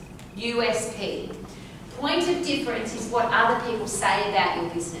business. USP. Point of difference is what other people say about your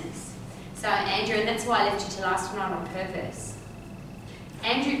business. So, Andrew, and that's why I left you to last night on purpose.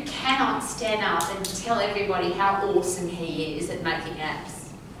 Andrew cannot stand up and tell everybody how awesome he is at making apps.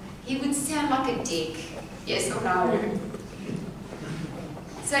 He would sound like a dick. Yes or no?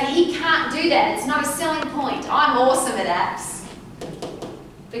 So he can't do that. It's not a selling point. I'm awesome at apps.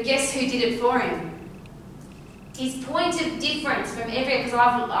 But guess who did it for him? His point of difference from because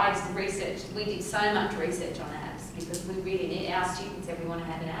I did research. We did so much research on apps because we really need our students, everyone to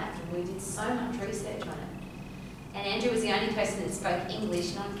have an app, and we did so much research on it. And Andrew was the only person that spoke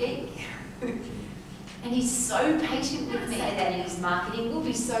English, not geek. And he's so patient with me. Say that in his marketing. We'll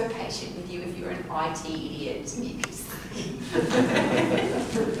be so patient with you if you're an IT idiot.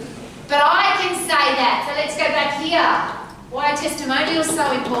 But I can say that. So let's go back here. Why are testimonials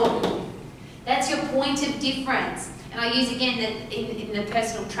so important? That's your point of difference. And I use again that in the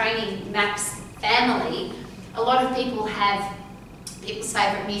personal training MAPS family, a lot of people have people's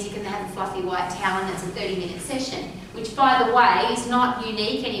favourite music and they have a fluffy white towel and it's a 30-minute session, which by the way is not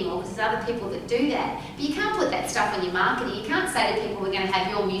unique anymore because there's other people that do that. But you can't put that stuff on your marketing. You can't say to people we're going to have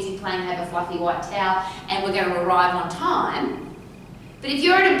your music playing, have a fluffy white towel and we're going to arrive on time. But if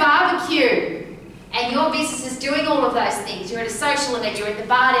you're at a barbecue and your business is doing all of those things, you're at a social event, you're at the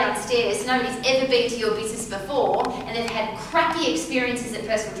bar downstairs, nobody's ever been to your business before and they've had crappy experiences at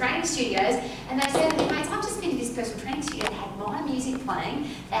personal training studios and they say to their mates, I've just been to this personal training studio, they had my music playing,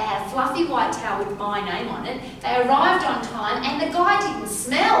 they had a fluffy white towel with my name on it, they arrived on time and the guy didn't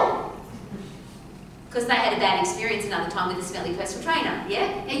smell because they had a bad experience another time with a smelly personal trainer,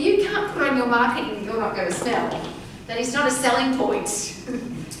 yeah? Now you can't put on your marketing you're not going to smell. That is not a selling point.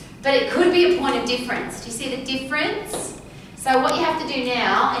 But it could be a point of difference. Do you see the difference? So what you have to do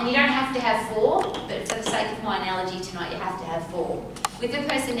now, and you don't have to have 4, but for the sake of my analogy tonight, you have to have 4. With the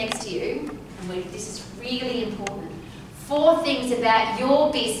person next to you, and this is really important, 4 things about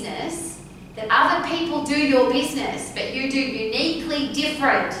your business that other people do your business, but you do uniquely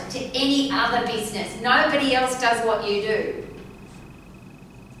different to any other business. Nobody else does what you do.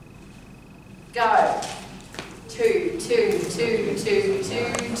 Go. 2, 2, 2, 2, 2, 2, 2,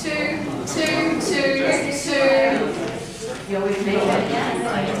 2, 2. You're with me?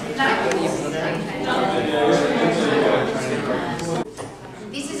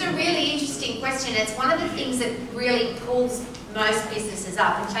 This is a really interesting question. It's one of the things that really pulls most businesses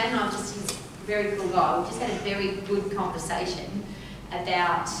up. And Shane and I just he's a very cool guy. We've just had a very good conversation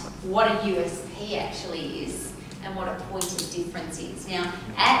about what a USP actually is and what a point of difference is. Now,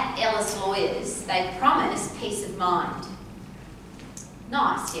 at Ellis Lawyers, they promise peace of mind.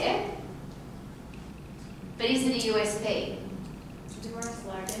 Nice, yeah? But is it a USP? Do you want a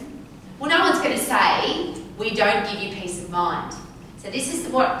slogan? Well, no one's going to say, we don't give you peace of mind. So this is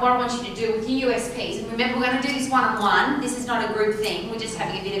what I want you to do with your USPs. And remember, we're going to do this one-on-one. This is not a group thing. We're just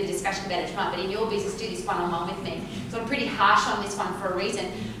having a bit of a discussion about it tonight. But in your business, do this one-on-one with me. So I'm pretty harsh on this one for a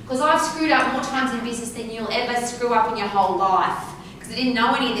reason. Because I've screwed up more times in business than you'll ever screw up in your whole life. Because I didn't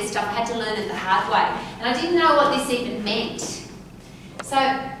know any of this stuff. I had to learn it the hard way. And I didn't know what this even meant. So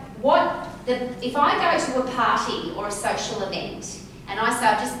if I go to a party or a social event, and I say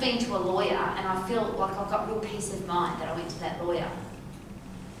I've just been to a lawyer and I feel like I've got real peace of mind that I went to that lawyer.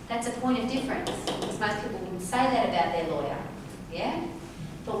 That's a point of difference, because most people wouldn't say that about their lawyer, yeah?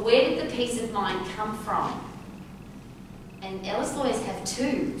 But where did the peace of mind come from? And Ellis Lawyers have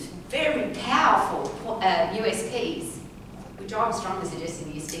 2 very powerful USPs, which I'm strongly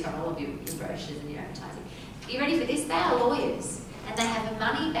suggesting you stick on all of your brochures and your advertising. Are you ready for this? They are lawyers, and they have a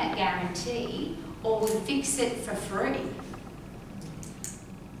money-back guarantee, or we fix it for free.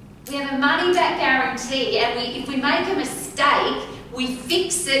 We have a money-back guarantee, and if we make a mistake, we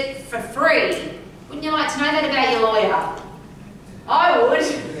fix it for free. Wouldn't you like to know that about your lawyer? I would.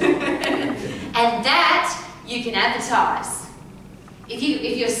 And that you can advertise. If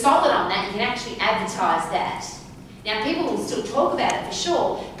you're solid on that, you can actually advertise that. Now, people will still talk about it for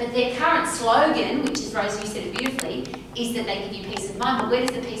sure, but their current slogan, which is, Rose, you said it beautifully, is that they give you peace of mind. But where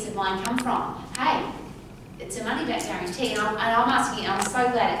does the peace of mind come from? Hey, it's a money-back guarantee, and I'm asking you, I'm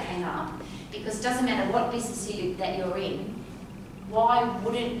so glad it came up, because it doesn't matter what business that you're in, why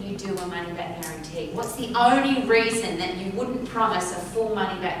wouldn't you do a money-back guarantee? What's the only reason that you wouldn't promise a full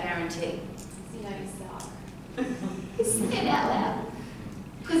money-back guarantee? You know you suck. Say it out loud.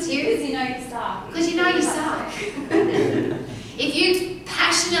 Because you know you suck. Because you know you suck. If you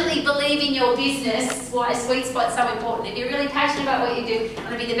passionately passionately believe in your business, this is why a sweet spot's so important. If you're really passionate about what you do,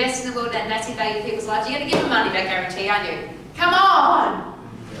 want to be the best in the world and add massive value to people's lives, you're going to give them money back guarantee, aren't you? Come on!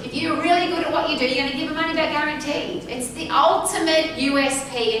 If you're really good at what you do, you're going to give them money back guaranteed. It's the ultimate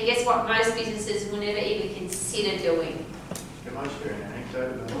USP, and guess what most businesses will never even consider doing. Can I share an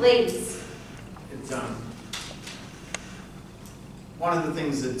anecdote about that? Please. It's one of the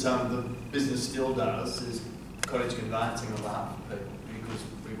things that the business still does is cottage conveyancing on behalf of people, because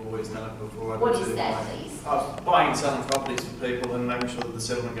we've always done it before. What is that, please? Buying and selling properties for people and making sure that the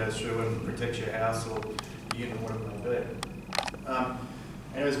settlement goes through and protects your house or unit, whatever it may be.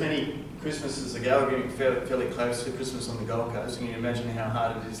 And as many Christmases ago, we're getting fairly close to Christmas on the Gold Coast, and you can imagine how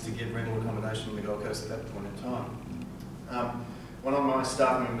hard it is to get rental accommodation on the Gold Coast at that point in time. One of my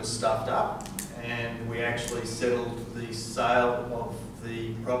staff members stuffed up, and we actually settled the sale of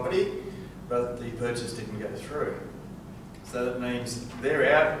the property, but the purchase didn't go through. So that means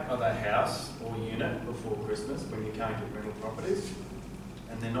they're out of a house or unit before Christmas when you can't get rental properties,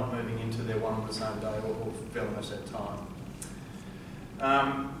 and they're not moving into their one on the same day or fairly much that time.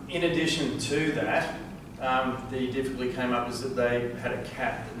 In addition to that, the difficulty came up is that they had a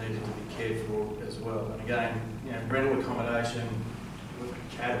cat that needed to be cared for as well. And again, you know, rental accommodation with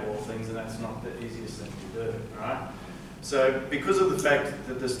a cat of all things, and that's not the easiest thing to do, right? So because of the fact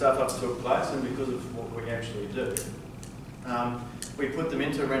that the stuff-ups took place and because of what we actually do, we put them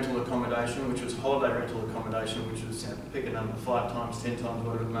into rental accommodation, which was holiday rental accommodation, which was, you know, pick a number, 5 times, 10 times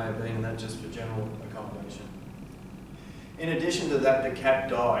whatever it may have been, and that just for general accommodation. In addition to that, the cat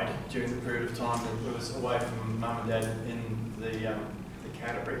died during the period of time that it was away from mum and dad in the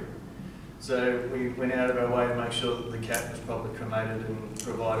cattery. So we went out of our way to make sure that the cat was properly cremated and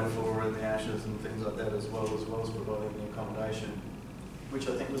provided for, and the ashes and things like that, as well as providing the accommodation, which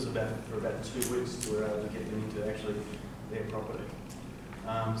I think was for about 2 weeks we were able to get them into actually their property.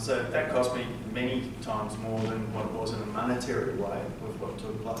 So that cost me many times more than what it was in a monetary way with what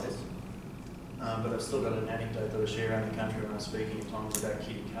took place. But I've still got an anecdote that I share around the country when I'm speaking at times about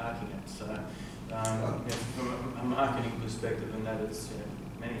kitty carking it. So from a marketing perspective, and that is, you know,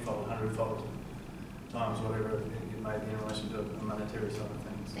 many-fold, 100-fold times whatever it may be in relation to a monetary side of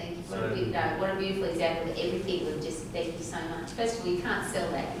things. Thank you. What a beautiful example of everything. We've just thank you so much. First of all, you can't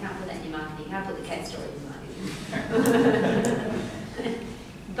sell that. You can't put that in your marketing. You can't put the cat story in your marketing.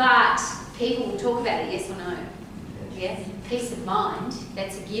 But people will talk about it, yes or no. Yeah? Peace of mind,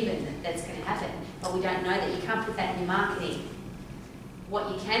 that's a given that's going to happen. But we don't know that. You can't put that in your marketing. What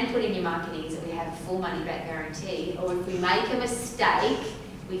you can put in your marketing is that we have a full money back guarantee, or if we make a mistake,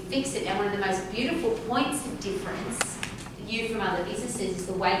 we fix it. And one of the most beautiful points of difference for you from other businesses is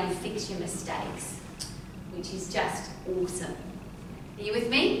the way you fix your mistakes, which is just awesome. Are you with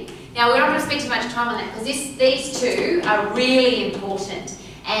me? Now, we're not going to spend too much time on that because these two are really important.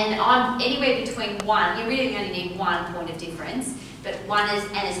 And I'm anywhere between one, you really only need 1 point of difference, but one is,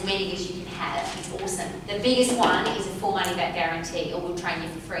 and as many as you can have is awesome. The biggest one is a full money back guarantee, or we'll train you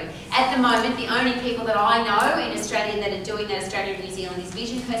for free. At the moment, the only people that I know in Australia that are doing that, Australia and New Zealand, is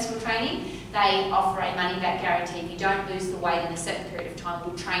Vision Personal Training. They offer a money back guarantee. If you don't lose the weight in a certain period of time,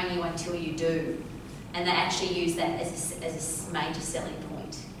 we'll train you until you do. And they actually use that as a major selling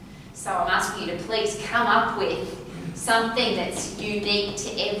point. So I'm asking you to please come up with something that's unique to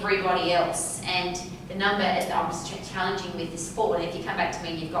everybody else. And the number that I was challenging with is 4. And if you come back to me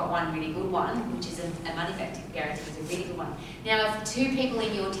and you've got one really good one, which is a money back guarantee, is a really good one. Now, if 2 people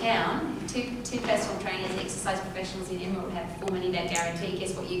in your town, two personal trainers, exercise professionals in Emerald have full money back guarantee,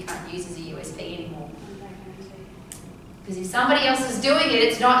 guess what you can't use as a USP anymore? Because if somebody else is doing it,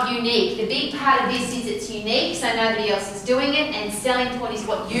 it's not unique. The big part of this is it's unique, so nobody else is doing it, and selling point is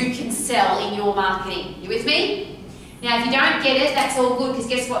what you can sell in your marketing. You with me? Now, if you don't get it, that's all good, because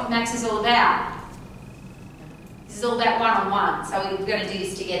guess what Max is all about? This is all about one-on-one, so we're going to do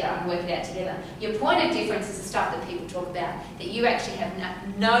this together and work it out together. Your point of difference is the stuff that people talk about, that you actually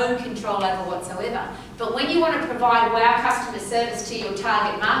have no control over whatsoever. But when you want to provide wow customer service to your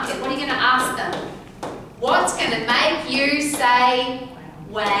target market, what are you going to ask them? What's going to make you say,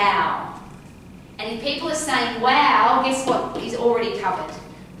 wow? And if people are saying, wow, guess what is already covered?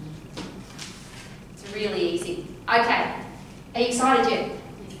 It's really easy. Okay, are you excited yet?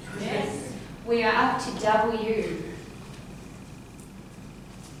 Yes. We are up to W.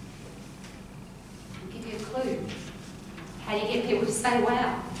 I'll give you a clue. How do you get people to say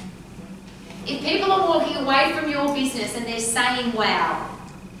wow? If people are walking away from your business and they're saying wow,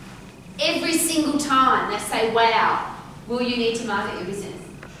 every single time they say wow, will you need to market your business?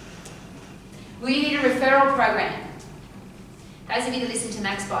 Will you need a referral program? Those of you that listen to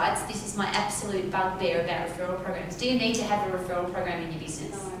Max Bites, this is my absolute bugbear about referral programs. Do you need to have a referral program in your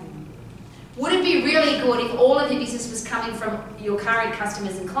business? No. Would it be really good if all of your business was coming from your current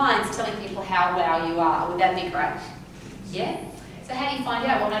customers and clients telling people how wow you are? Would that be great? Yeah? So how do you find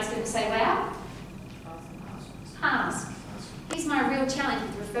out what makes people say wow? Ask. Here's my real challenge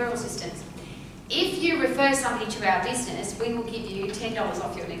with referral systems. If you refer somebody to our business, we will give you $10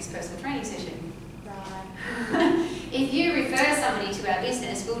 off your next personal training session. Right. If you refer somebody to our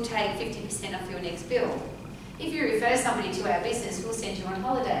business, we'll take 50% off your next bill. If you refer somebody to our business, we'll send you on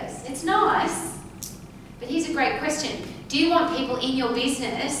holidays. It's nice, but here's a great question. Do you want people in your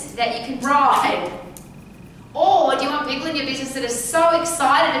business that you can ride? Or do you want people in your business that are so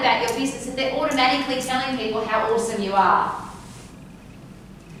excited about your business that they're automatically telling people how awesome you are?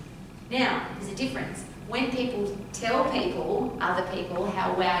 Now, there's a difference. When people tell people, other people,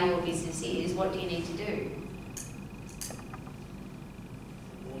 how wow your business is, what do you need to do?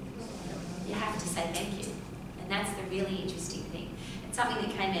 You have to say thank you. And that's the really interesting thing. It's something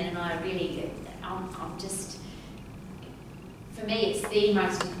that came in and I really, I'm just, for me it's the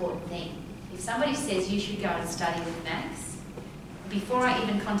most important thing. If somebody says you should go and study with Max, before I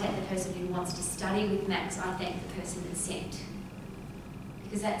even contact the person who wants to study with Max, I thank the person that sent.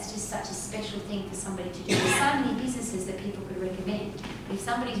 Because that's just such a special thing for somebody to do. There's so many businesses that people could recommend. But if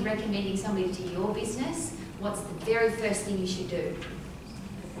somebody's recommending somebody to your business, what's the very first thing you should do?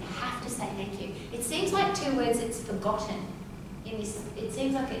 You have to say thank you. It seems like two words that's forgotten. It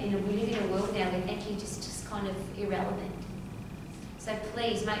seems like we live in a world now where thank you just kind of irrelevant. So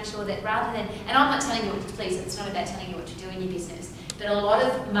please make sure that rather than, and I'm not telling you what to please, it's not about telling you what to do in your business, but a lot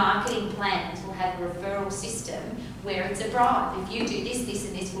of marketing plans will have a referral system where it's a bribe. If you do this, this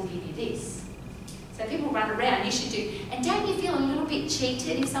and this, we'll give you this. So people run around, you should do, and don't you feel a little bit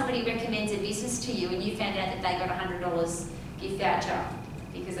cheated if somebody recommends a business to you and you found out that they got a $100 gift voucher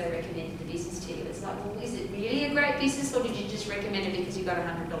because they recommended the business to you? It's like, well, is it really a great business or did you just recommend it because you got a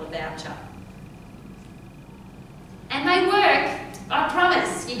 $100 voucher? And they work. I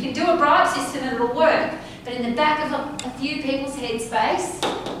promise, you can do a bribe system and it'll work, but in the back of a few people's headspace,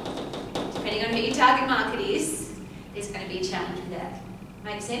 depending on who your target market is, there's going to be a challenge with that.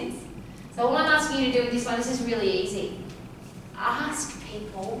 Make sense? So all I'm asking you to do with this one, this is really easy. Ask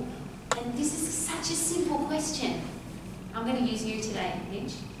people, and this is such a simple question. I'm going to use you today,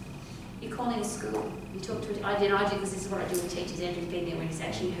 Mitch. You're calling a school. You talk to I do because this is what I do with teachers. Andrew's been there when he's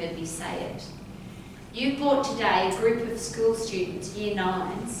actually heard me say it. You've brought today a group of school students, year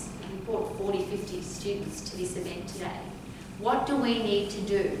 9s, you've brought 40, 50 students to this event today. What do we need to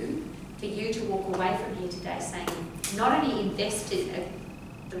do for you to walk away from here today saying you've not only invested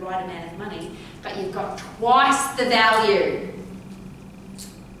the right amount of money, but you've got twice the value?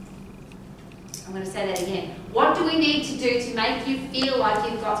 I'm going to say that again. What do we need to do to make you feel like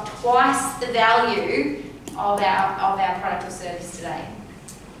you've got twice the value of our product or service today?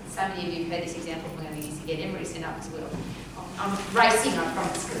 So many of you have heard this example we're going to use again. Everybody stand up as well. I'm racing, I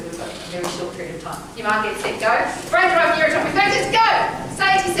promise, because we've got a very short period of time. You might get set, go. Brain derived neurotropic factors, go!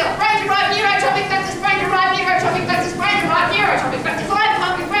 Say it to yourself. Brain derived neurotropic factors, brain derived neurotropic factors, brain derived neurotropic factors. I'm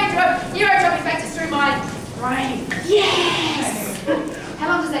pumping brain derived neurotropic factors through my brain. Yes!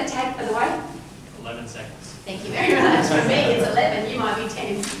 How long does that take, by the way? 11 seconds. Thank you very much. For me, it's 11. You might be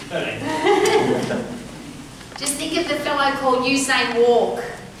 10. 13. Just think of the fellow called Usain Walk.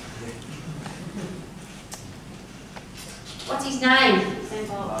 What's his name?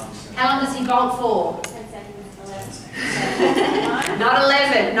 How long does he bolt for? 10 seconds, 11. Not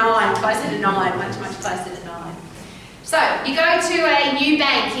 11, 9, closer to 9, much, much closer to 9. So, you go to a new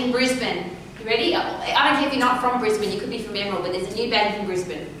bank in Brisbane. You ready? I don't care if you're not from Brisbane, you could be from Emerald, but there's a new bank in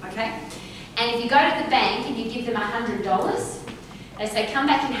Brisbane, okay? And if you go to the bank and you give them $100, they say come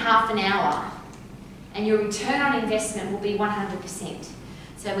back in half an hour and your return on investment will be 100%.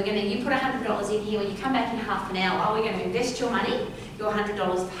 So you put $100 in here, when you come back in half an hour, we're going to invest your money, your $100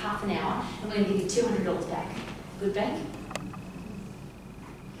 for half an hour, and we're going to give you $200 back. Good bank?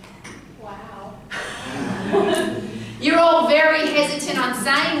 Wow. You're all very hesitant on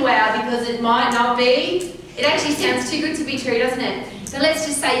saying wow because it might not be. It actually sounds too good to be true, doesn't it? So let's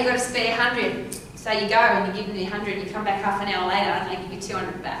just say you've got a spare 100. So you go and you give them the 100, you come back half an hour later and they give you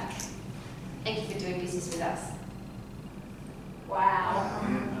 200 back. Thank you for doing business with us. Wow.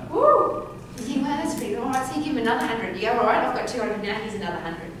 Woo! You think, wow, that's pretty good. All right, so you give them another 100. You go, all right, I've got 200 now, here's another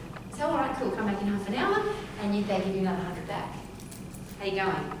 100. So, all right, cool, come back in half an hour, and they give you another 100 back. How you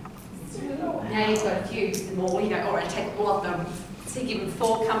going? Now you've got a few more, you go, all right, take all of them. So you give them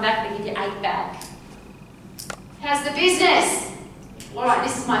 4, come back, they give you 8 back. How's the business? All right,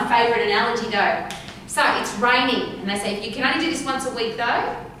 this is my favourite analogy though. So it's raining, and they say, if you can only do this once a week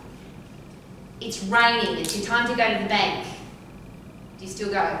though, it's raining, it's your time to go to the bank. Do you still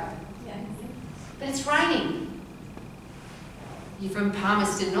go? Yeah. But it's raining. You're from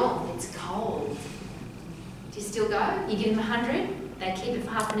Palmerston North, it's cold. Do you still go? You give them 100, they keep it for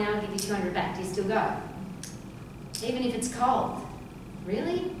half an hour, give you 200 back. Do you still go? Even if it's cold.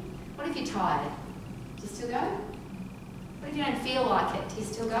 Really? What if you're tired? Do you still go? What if you don't feel like it? Do you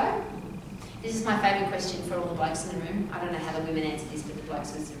still go? This is my favourite question for all the blokes in the room. I don't know how the women answer this, but the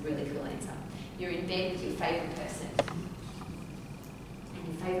blokes was a really cool answer. You're in bed with your favourite person. And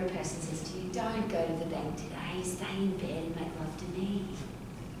your favourite person says to you, don't go to the bank today, stay in bed and make love to me.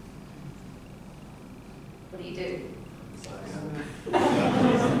 What do?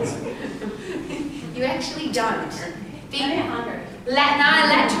 You actually don't.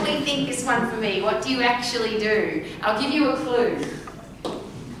 Laterally think this one for me. What do you actually do? I'll give you a clue.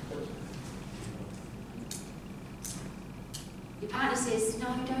 Your partner says, no,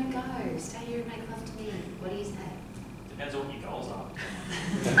 don't go. Stay here and make love to me. What do you say? Depends on what your goals are.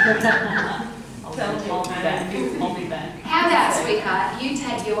 I'll be back. How about, sweetheart, you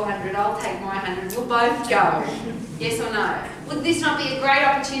take your 100, I'll take my 100, we'll both go. Yes or no? Would this not be a great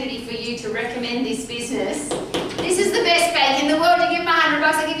opportunity for you to recommend this business? This is the best bank in the world. You give me $100,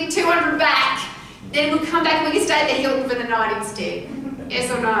 I give you 200 back. Then we'll come back and we can stay at the Hilton for the night instead.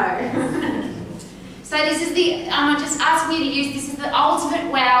 Yes or no? So this is I'm just asking you to use, this is the ultimate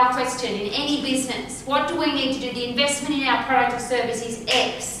wow question in any business. What do we need to do? The investment in our product or service is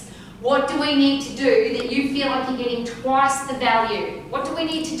X. What do we need to do that you feel like you're getting twice the value? What do we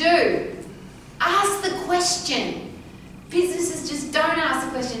need to do? Ask the question. Businesses just don't ask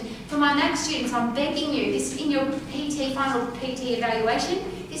the question. For my maths students, I'm begging you, this in your final PT evaluation,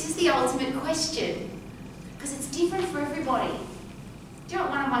 this is the ultimate question. Because it's different for everybody. Do you know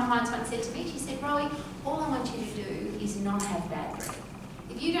what one of my clients once said to me? She said, Rowie, all I want you to do is not have bad breath.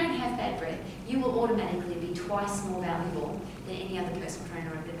 If you don't have bad breath, you will automatically be twice more valuable than any other personal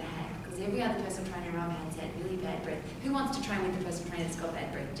trainer I've ever had. Because every other personal trainer I've had has had really bad breath. Who wants to train with a personal trainer that's got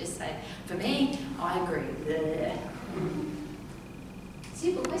bad breath? Just say, for me, I agree. Blech.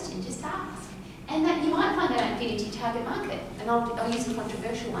 Simple question, just ask. And that you might find they don't fit into your target market. And I'll use a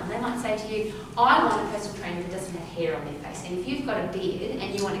controversial one. They might say to you, I want a personal trainer that doesn't have hair on their face. And if you've got a beard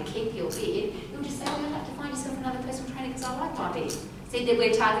and you want to keep your beard, you'll just say, well, you'll have to find yourself another personal trainer because I like my beard. See, that's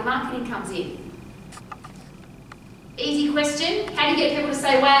where target marketing comes in. Easy question. How do you get people to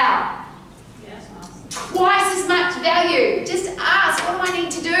say, wow? Yes, Twice as much value. Just ask, what do I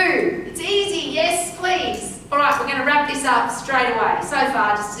need to do? It's easy. Yes, please. All right, we're going to wrap this up straight away. So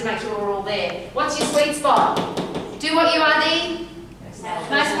far, just to make sure we're all there. What's your sweet spot? Do what you are the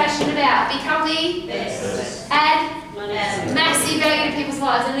most passionate about. Become the best. Add massive value to people's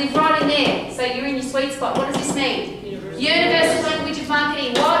lives and live right in there. So you're in your sweet spot. What does this mean? Universal language of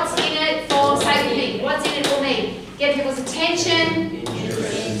marketing. What's in it for, say with me, what's in it for me? Get people's attention,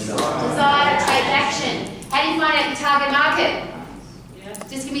 desire, take action. How do you find out your target market?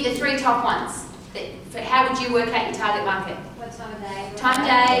 Just give me the 3 top ones. How would you work out your target market? What time of day? Time of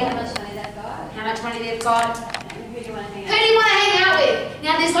day. How much money they've got? How much money they've got? And who do you want to hang Who out do you want to hang out with?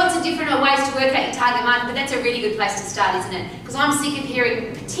 Now, there's lots of different ways to work out your target market, but that's a really good place to start, isn't it? Because I'm sick of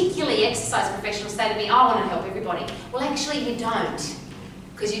hearing particularly exercise professionals say to me, I want to help everybody. Well, actually, you don't.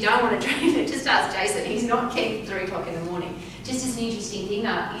 Because you don't want to train it. Just ask Jason. He's not keen at 3 o'clock in the morning. Just as an interesting thing,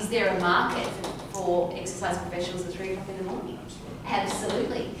 though, is there a market for exercise professionals at 3 o'clock in the morning?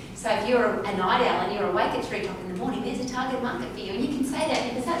 Absolutely. So if you're a night owl and you're awake at 3 o'clock in the morning, there's a target market for you. And you can say that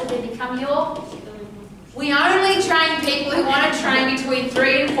because that will then become your... We only train people who want to train between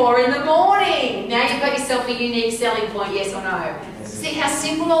 3 and 4 in the morning. Now you've got yourself a unique selling point, yes or no? See how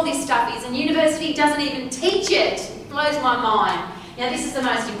simple all this stuff is, and university doesn't even teach it. It blows my mind. Now this is the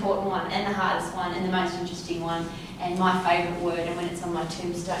most important one, and the hardest one, and the most interesting one, and my favourite word, and when it's on my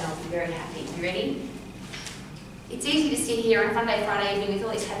tombstone I'll be very happy. You ready? It's easy to sit here on Sunday, Friday evening with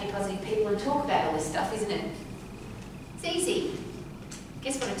all these happy, positive people and talk about all this stuff, isn't it? It's easy.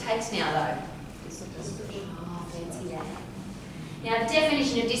 Guess what it takes now, though? Oh, fancy that. Now, the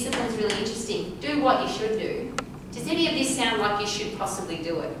definition of discipline is really interesting. Do what you should do. Does any of this sound like you should possibly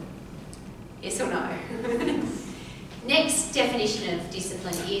do it? Yes or no? Next definition of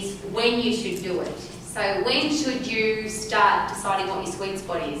discipline is when you should do it. So when should you start deciding what your sweet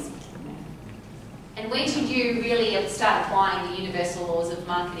spot is? And when should you really start applying the universal laws of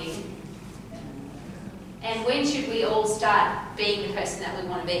marketing? And when should we all start being the person that we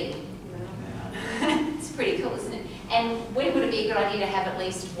want to be? It's pretty cool, isn't it? And when would it be a good idea to have at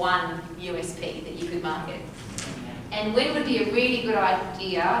least one USP that you could market? And when would be a really good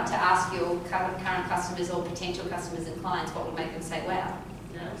idea to ask your current customers or potential customers and clients what would make them say, wow?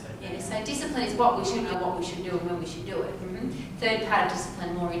 Yeah, so discipline is what we should know, what we should do, and when we should do it. Third part of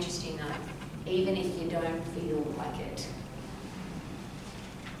discipline, more interesting though, even if you don't feel like it.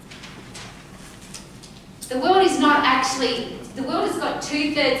 The world is not actually, the world has got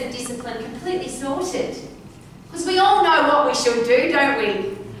 2/3 of discipline completely sorted. Because we all know what we should do, don't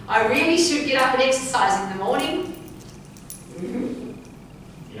we? I really should get up and exercise in the morning.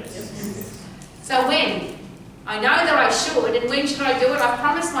 Yes. So when? I know that I should, and when should I do it? I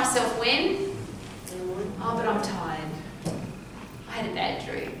promised myself when. Oh, but I'm tired. I had a bad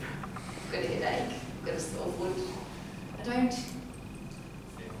dream. I've got a headache. I've got a sore foot. I don't. So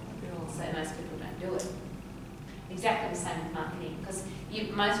most people don't do it. Exactly the same with marketing, because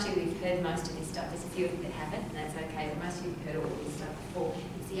most of you have heard most of this stuff. There's a few of you that haven't, and that's okay, but most of you have heard all this stuff before.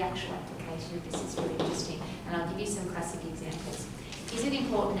 It's the actual application of this is really interesting, and I'll give you some classic examples. Is it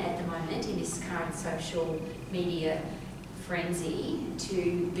important at the moment in this current social media frenzy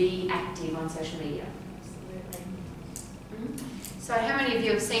to be active on social media? Absolutely. So how many of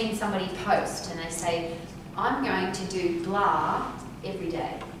you have seen somebody post and they say, I'm going to do blah every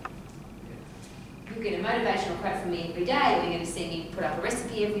day? You'll get a motivational quote from me every day, or you're going to see me put up a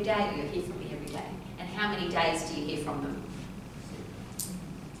recipe every day, or you'll hear from me every day. And how many days do you hear from them?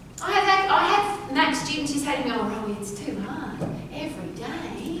 I have Mac students who say to me, oh, Rowie, it's too hard. Every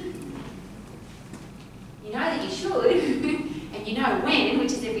day. You know that you should, and you know when,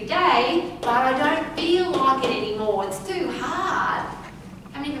 which is every day, but I don't feel like it anymore. It's too hard.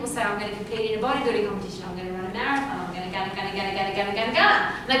 How many people say, I'm going to compete in a bodybuilding competition, I'm going to run a marathon, I'm going to gonna.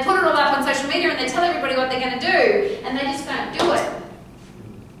 And they put it all up on social media and they tell everybody what they're going to do, and they just don't do it.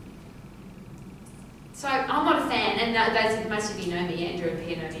 So I'm not a fan, and most of you know me, Andrew and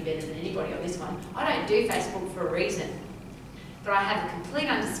Pia know me better than anybody on this one. I don't do Facebook for a reason, but I have a complete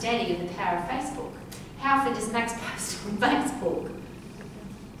understanding of the power of Facebook. How often does Max post on Facebook?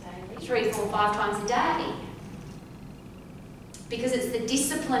 3, 4, 5 times a day. Because it's the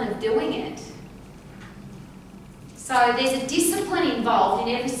discipline of doing it. So there's a discipline involved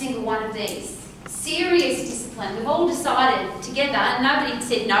in every single one of these. Serious discipline. We've all decided together, and nobody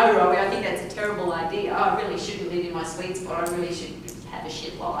said, no, Rowie, I think that's a terrible idea. Oh, I really shouldn't live in my sweet spot. I really should have a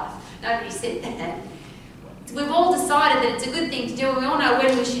shit life. Nobody said that. We've all decided that it's a good thing to do, and we all know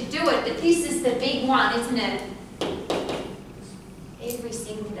when we should do it, but this is the big one, isn't it? Every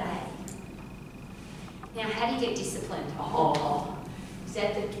single day. Now, how do you get disciplined? Oh, is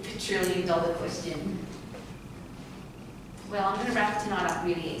that the trillion-dollar question? Well, I'm going to wrap tonight up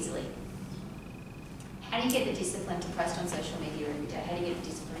really easily. How do you get the discipline to post on social media every day? How do you get the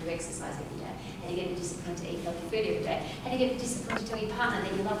discipline to exercise every day? How do you get the discipline to eat healthy food every day? How do you get the discipline to tell your partner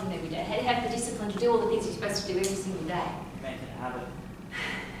that you love them every day? How do you have the discipline to do all the things you're supposed to do every single day? Make it a habit.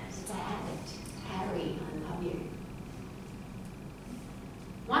 It's a habit. Harry, I love you.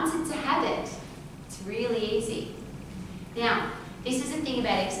 Once it's a habit, it's really easy. Now, this is the thing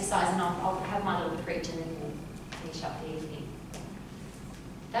about exercise, and I'll have my little preach and then we'll finish up the evening.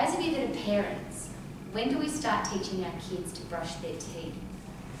 Those of you that are parents, when do we start teaching our kids to brush their teeth?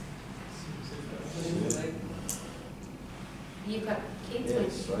 You've got kids? Yeah,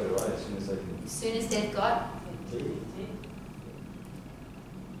 straight away, as soon as they can. As soon as they've got? Teeth.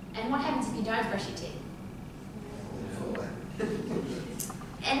 And what happens if you don't brush your teeth?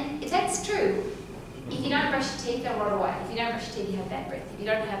 And that's true. If you don't brush your teeth, they'll rot away. If you don't brush your teeth, you have bad breath. If you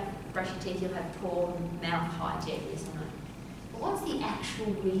don't brush your teeth, you'll have poor mouth hygiene, yes or no? But what's the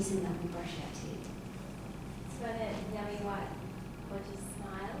actual reason that we brush our teeth? So that yummy white gorgeous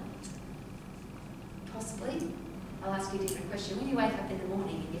smile. Possibly. I'll ask you a different question. When you wake up in the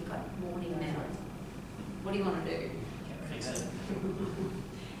morning and you've got morning mouth, what do you want to do? Fix it.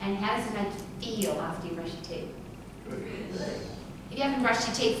 And how does it make you feel after you brush your teeth? If you haven't brushed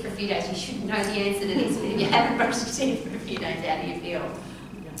your teeth for a few days, you should know the answer to this, but if you haven't brushed your teeth for a few days, how do you feel?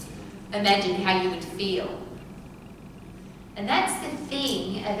 Imagine how you would feel. And that's the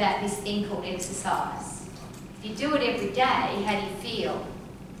thing about this thing called exercise. If you do it every day, how do you feel?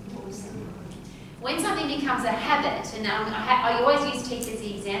 Awesome. When something becomes a habit, and I always use teeth as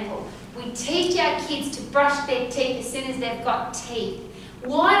the example, we teach our kids to brush their teeth as soon as they've got teeth.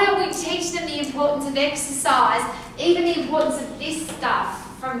 Why don't we teach them the importance of exercise, even the importance of this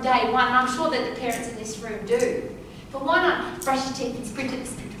stuff from day one? And I'm sure that the parents in this room do. But why not brush your teeth and sprint at the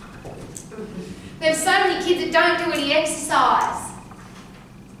same time? We have so many kids that don't do any exercise.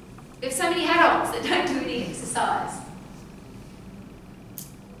 We have so many adults that don't do any exercise.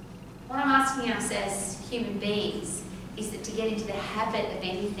 What I'm asking us as human beings is that to get into the habit of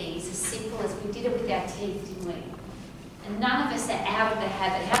anything is as simple as we did it with our teeth, didn't we? And none of us are out of the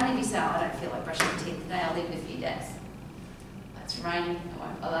habit. How many of you say, oh, I don't feel like brushing my teeth today, I'll leave it a few days? It's raining, I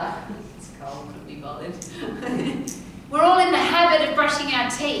won't bother. It's cold, couldn't be bothered. We're all in the habit of brushing our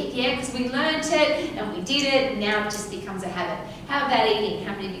teeth, yeah? Because we learnt it and we did it and now it just becomes a habit. How about eating?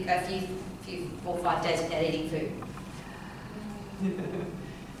 How many of you go a few 4 or 5 days without eating food?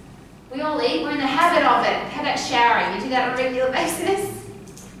 We all eat, we're in the habit of it. How about showering? You do that on a regular basis?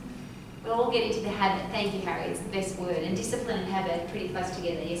 We all get into the habit. Thank you, Harry, it's the best word. And discipline and habit are pretty close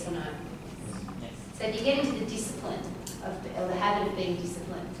together, yes or no? Yes. So if you get into the discipline, or the habit of being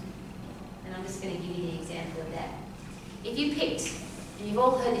disciplined, and I'm just going to give you the example of that. If you picked, and you've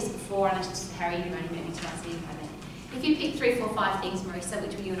all heard this before, and it's just Harry, you only maybe 2 months in, if you pick 3, 4, 5 things, Marissa,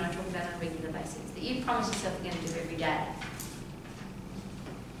 which you and I talk about on a regular basis, that you promise yourself you're going to do every day.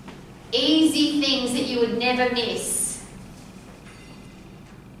 Easy things that you would never miss.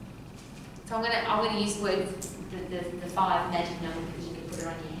 So I'm going to use the word, the 5 magic number because you can put it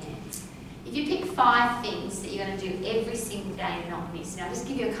on your hands. If you pick 5 things that you're going to do every single day and not miss. Now I'll just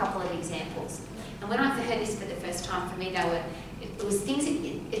give you a couple of examples. And when I heard this for the first time, for me, it was things that,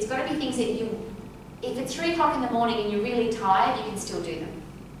 it's got to be things that if it's 3 o'clock in the morning and you're really tired, you can still do them.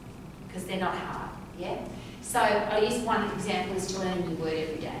 Because they're not hard, yeah? So I use one example is to learn a new word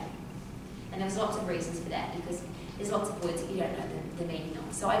every day. And there's lots of reasons for that because there's lots of words that you don't know the meaning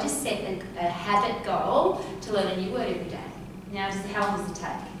of. So I just set a habit goal to learn a new word every day. Now, how long does it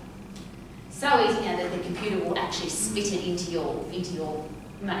take? So easy now that the computer will actually spit it into your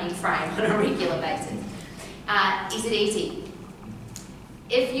mainframe on a regular basis. Is it easy?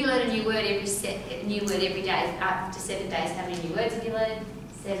 If you learn a new word every day, after 7 days, how many new words have you learned?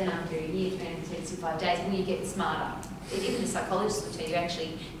 7 after a year, 365 days, and you get smarter. Even the psychologists will tell you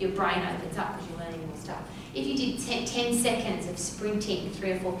actually your brain opens up because you're learning more stuff. If you did 10 seconds of sprinting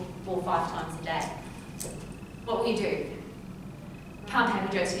 3 or 4 or 5 times a day, what will you do? Pump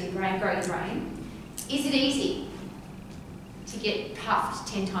happy drugs for your brain, grow your brain. Is it easy to get puffed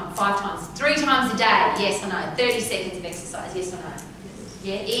 10 times, 5 times, 3 times a day? Yes or no? 30 seconds of exercise, yes or no?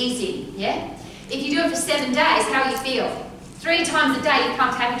 Yeah, easy, yeah? If you do it for 7 days, how will you feel? 3 times a day you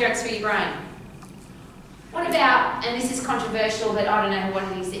pumped happy drugs through your brain. What about, and this is controversial, but I don't know what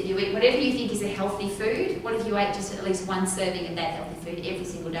it is that you eat, whatever you think is a healthy food, what if you ate just at least 1 serving of that healthy food every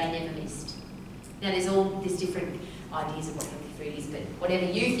single day, never missed? Now there's different ideas of what healthy food is, but whatever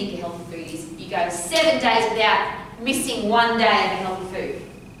you think a healthy food is, you go 7 days without missing 1 day of a healthy food.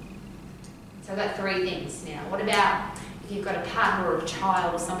 So I've got 3 things now. What about if you've got a partner or a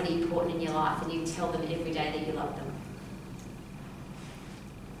child or somebody important in your life and you tell them every day that you love them?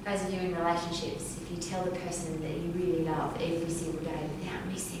 Those of you in relationships, if you tell the person that you really love every single day without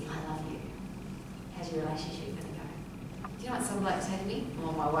missing, I love you, how's your relationship going to go? Do you know what some blokes say to me?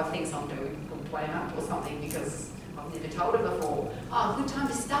 Well, my wife thinks I'm doing blame up or something because I've never told her before. Oh, good time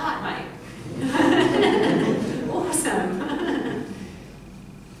to start, mate. Awesome.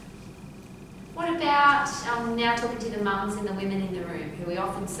 What about, I'm now talking to the mums and the women in the room who we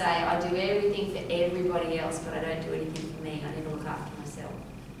often say, I do everything for everybody else, but I don't do anything for me. I never look after myself.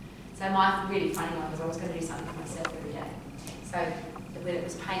 So my really funny one was I was going to do something for myself every day. So whether it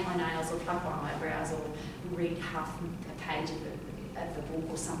was paint my nails or pluck my eyebrows or read half a page of the book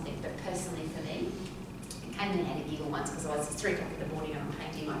or something, but personally for me, I came in and had a giggle once because I was 3 o'clock in the morning and I'm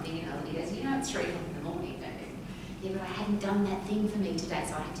painting my fingernails and he goes, you know, it's 3 o'clock in the morning, don't you? Yeah, but I hadn't done that thing for me today,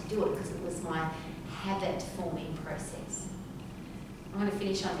 so I had to do it because it was my habit-forming process. I'm going to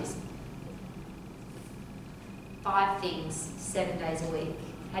finish on this. 5 things, 7 days a week.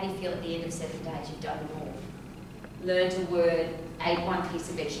 How do you feel at the end of 7 days? You've done them all. Learned a word, ate 1 piece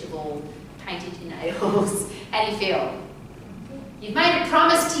of vegetable, painted your nails. How do you feel? You've made a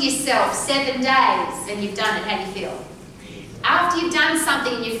promise to yourself, 7 days, and you've done it. How do you feel? After you've done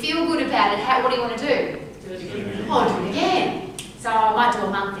something and you feel good about it, what do you want to do? Do it again. Oh, do it again. So I might do a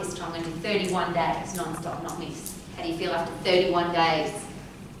month this time. I'm going to do 31 days, non-stop, not miss. How do you feel after 31 days?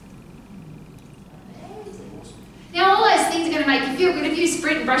 Now, all those things are going to make you feel good. If you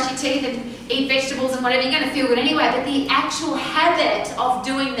sprint and brush your teeth and eat vegetables and whatever, you're going to feel good anyway. But the actual habit of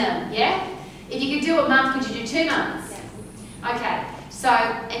doing them, yeah? If you could do a month, could you do 2 months? Yes. Okay. So,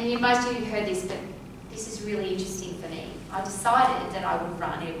 and most of you heard this, but this is really interesting for me. I decided that I would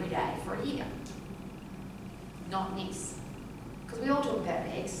run every day for a year. Not miss. Because we all talk about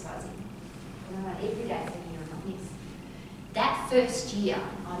exercising. I run every day for a year and not miss. That first year,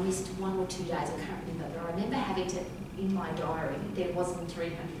 I missed 1 or 2 days, I can't remember, but I remember having to, in my diary, there wasn't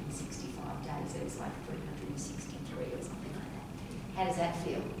 365 days, it was like 363 or something like that. How does that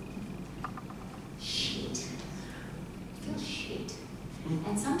feel? Shit. It feels shit.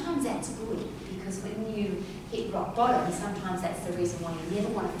 And sometimes that that's good, because when you hit rock bottom, sometimes that's the reason why you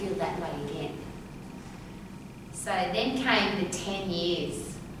never want to feel that way again. So then came the 10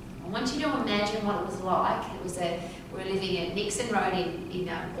 years. I want you to imagine what it was like. We were living at Nixon Road in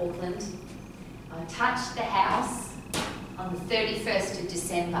Auckland. I touched the house on the 31st of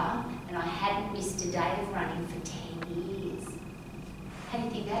December, and I hadn't missed a day of running for 10 years. How do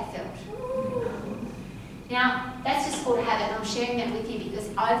you think that felt? Now, that's just called a habit, and I'm sharing that with you because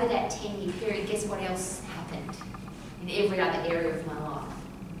over that 10-year period, guess what else happened in every other area of my life?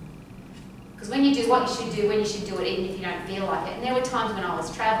 Because when you do what you should do, when you should do it, even if you don't feel like it. And there were times when I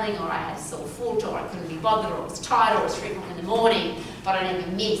was travelling, or I had a sore foot, or I couldn't be bothered, or I was tired, or it was 3 o'clock in the morning, but I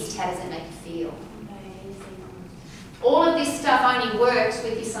never missed. How does that make you feel? All of this stuff only works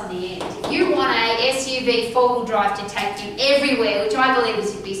with this on the end. If you want a SUV four-wheel drive to take you everywhere, which I believe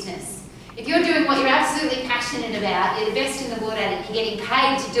is your business, if you're doing what you're absolutely passionate about, you're the best in the world at it, you're getting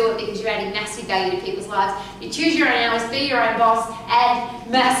paid to do it because you're adding massive value to people's lives, you choose your own hours, be your own boss, add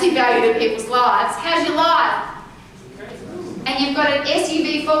massive value to people's lives, how's your life? And you've got an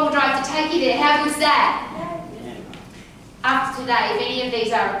SUV four-wheel drive to take you there, how good's that? After today, if any of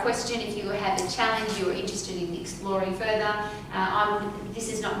these are a question, if you have a challenge, you're interested in exploring further,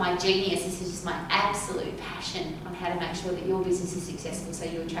 this is not my genius, this is just my absolute passion on how to make sure that your business is successful so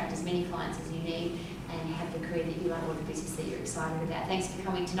you attract as many clients as you need and have the career that you love or the business that you're excited about. Thanks for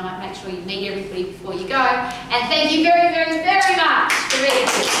coming tonight. Make sure you meet everybody before you go. And thank you very, very, very much for being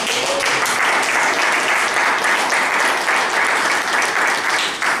here.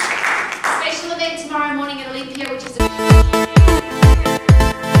 Special event tomorrow morning at Olympia, which is a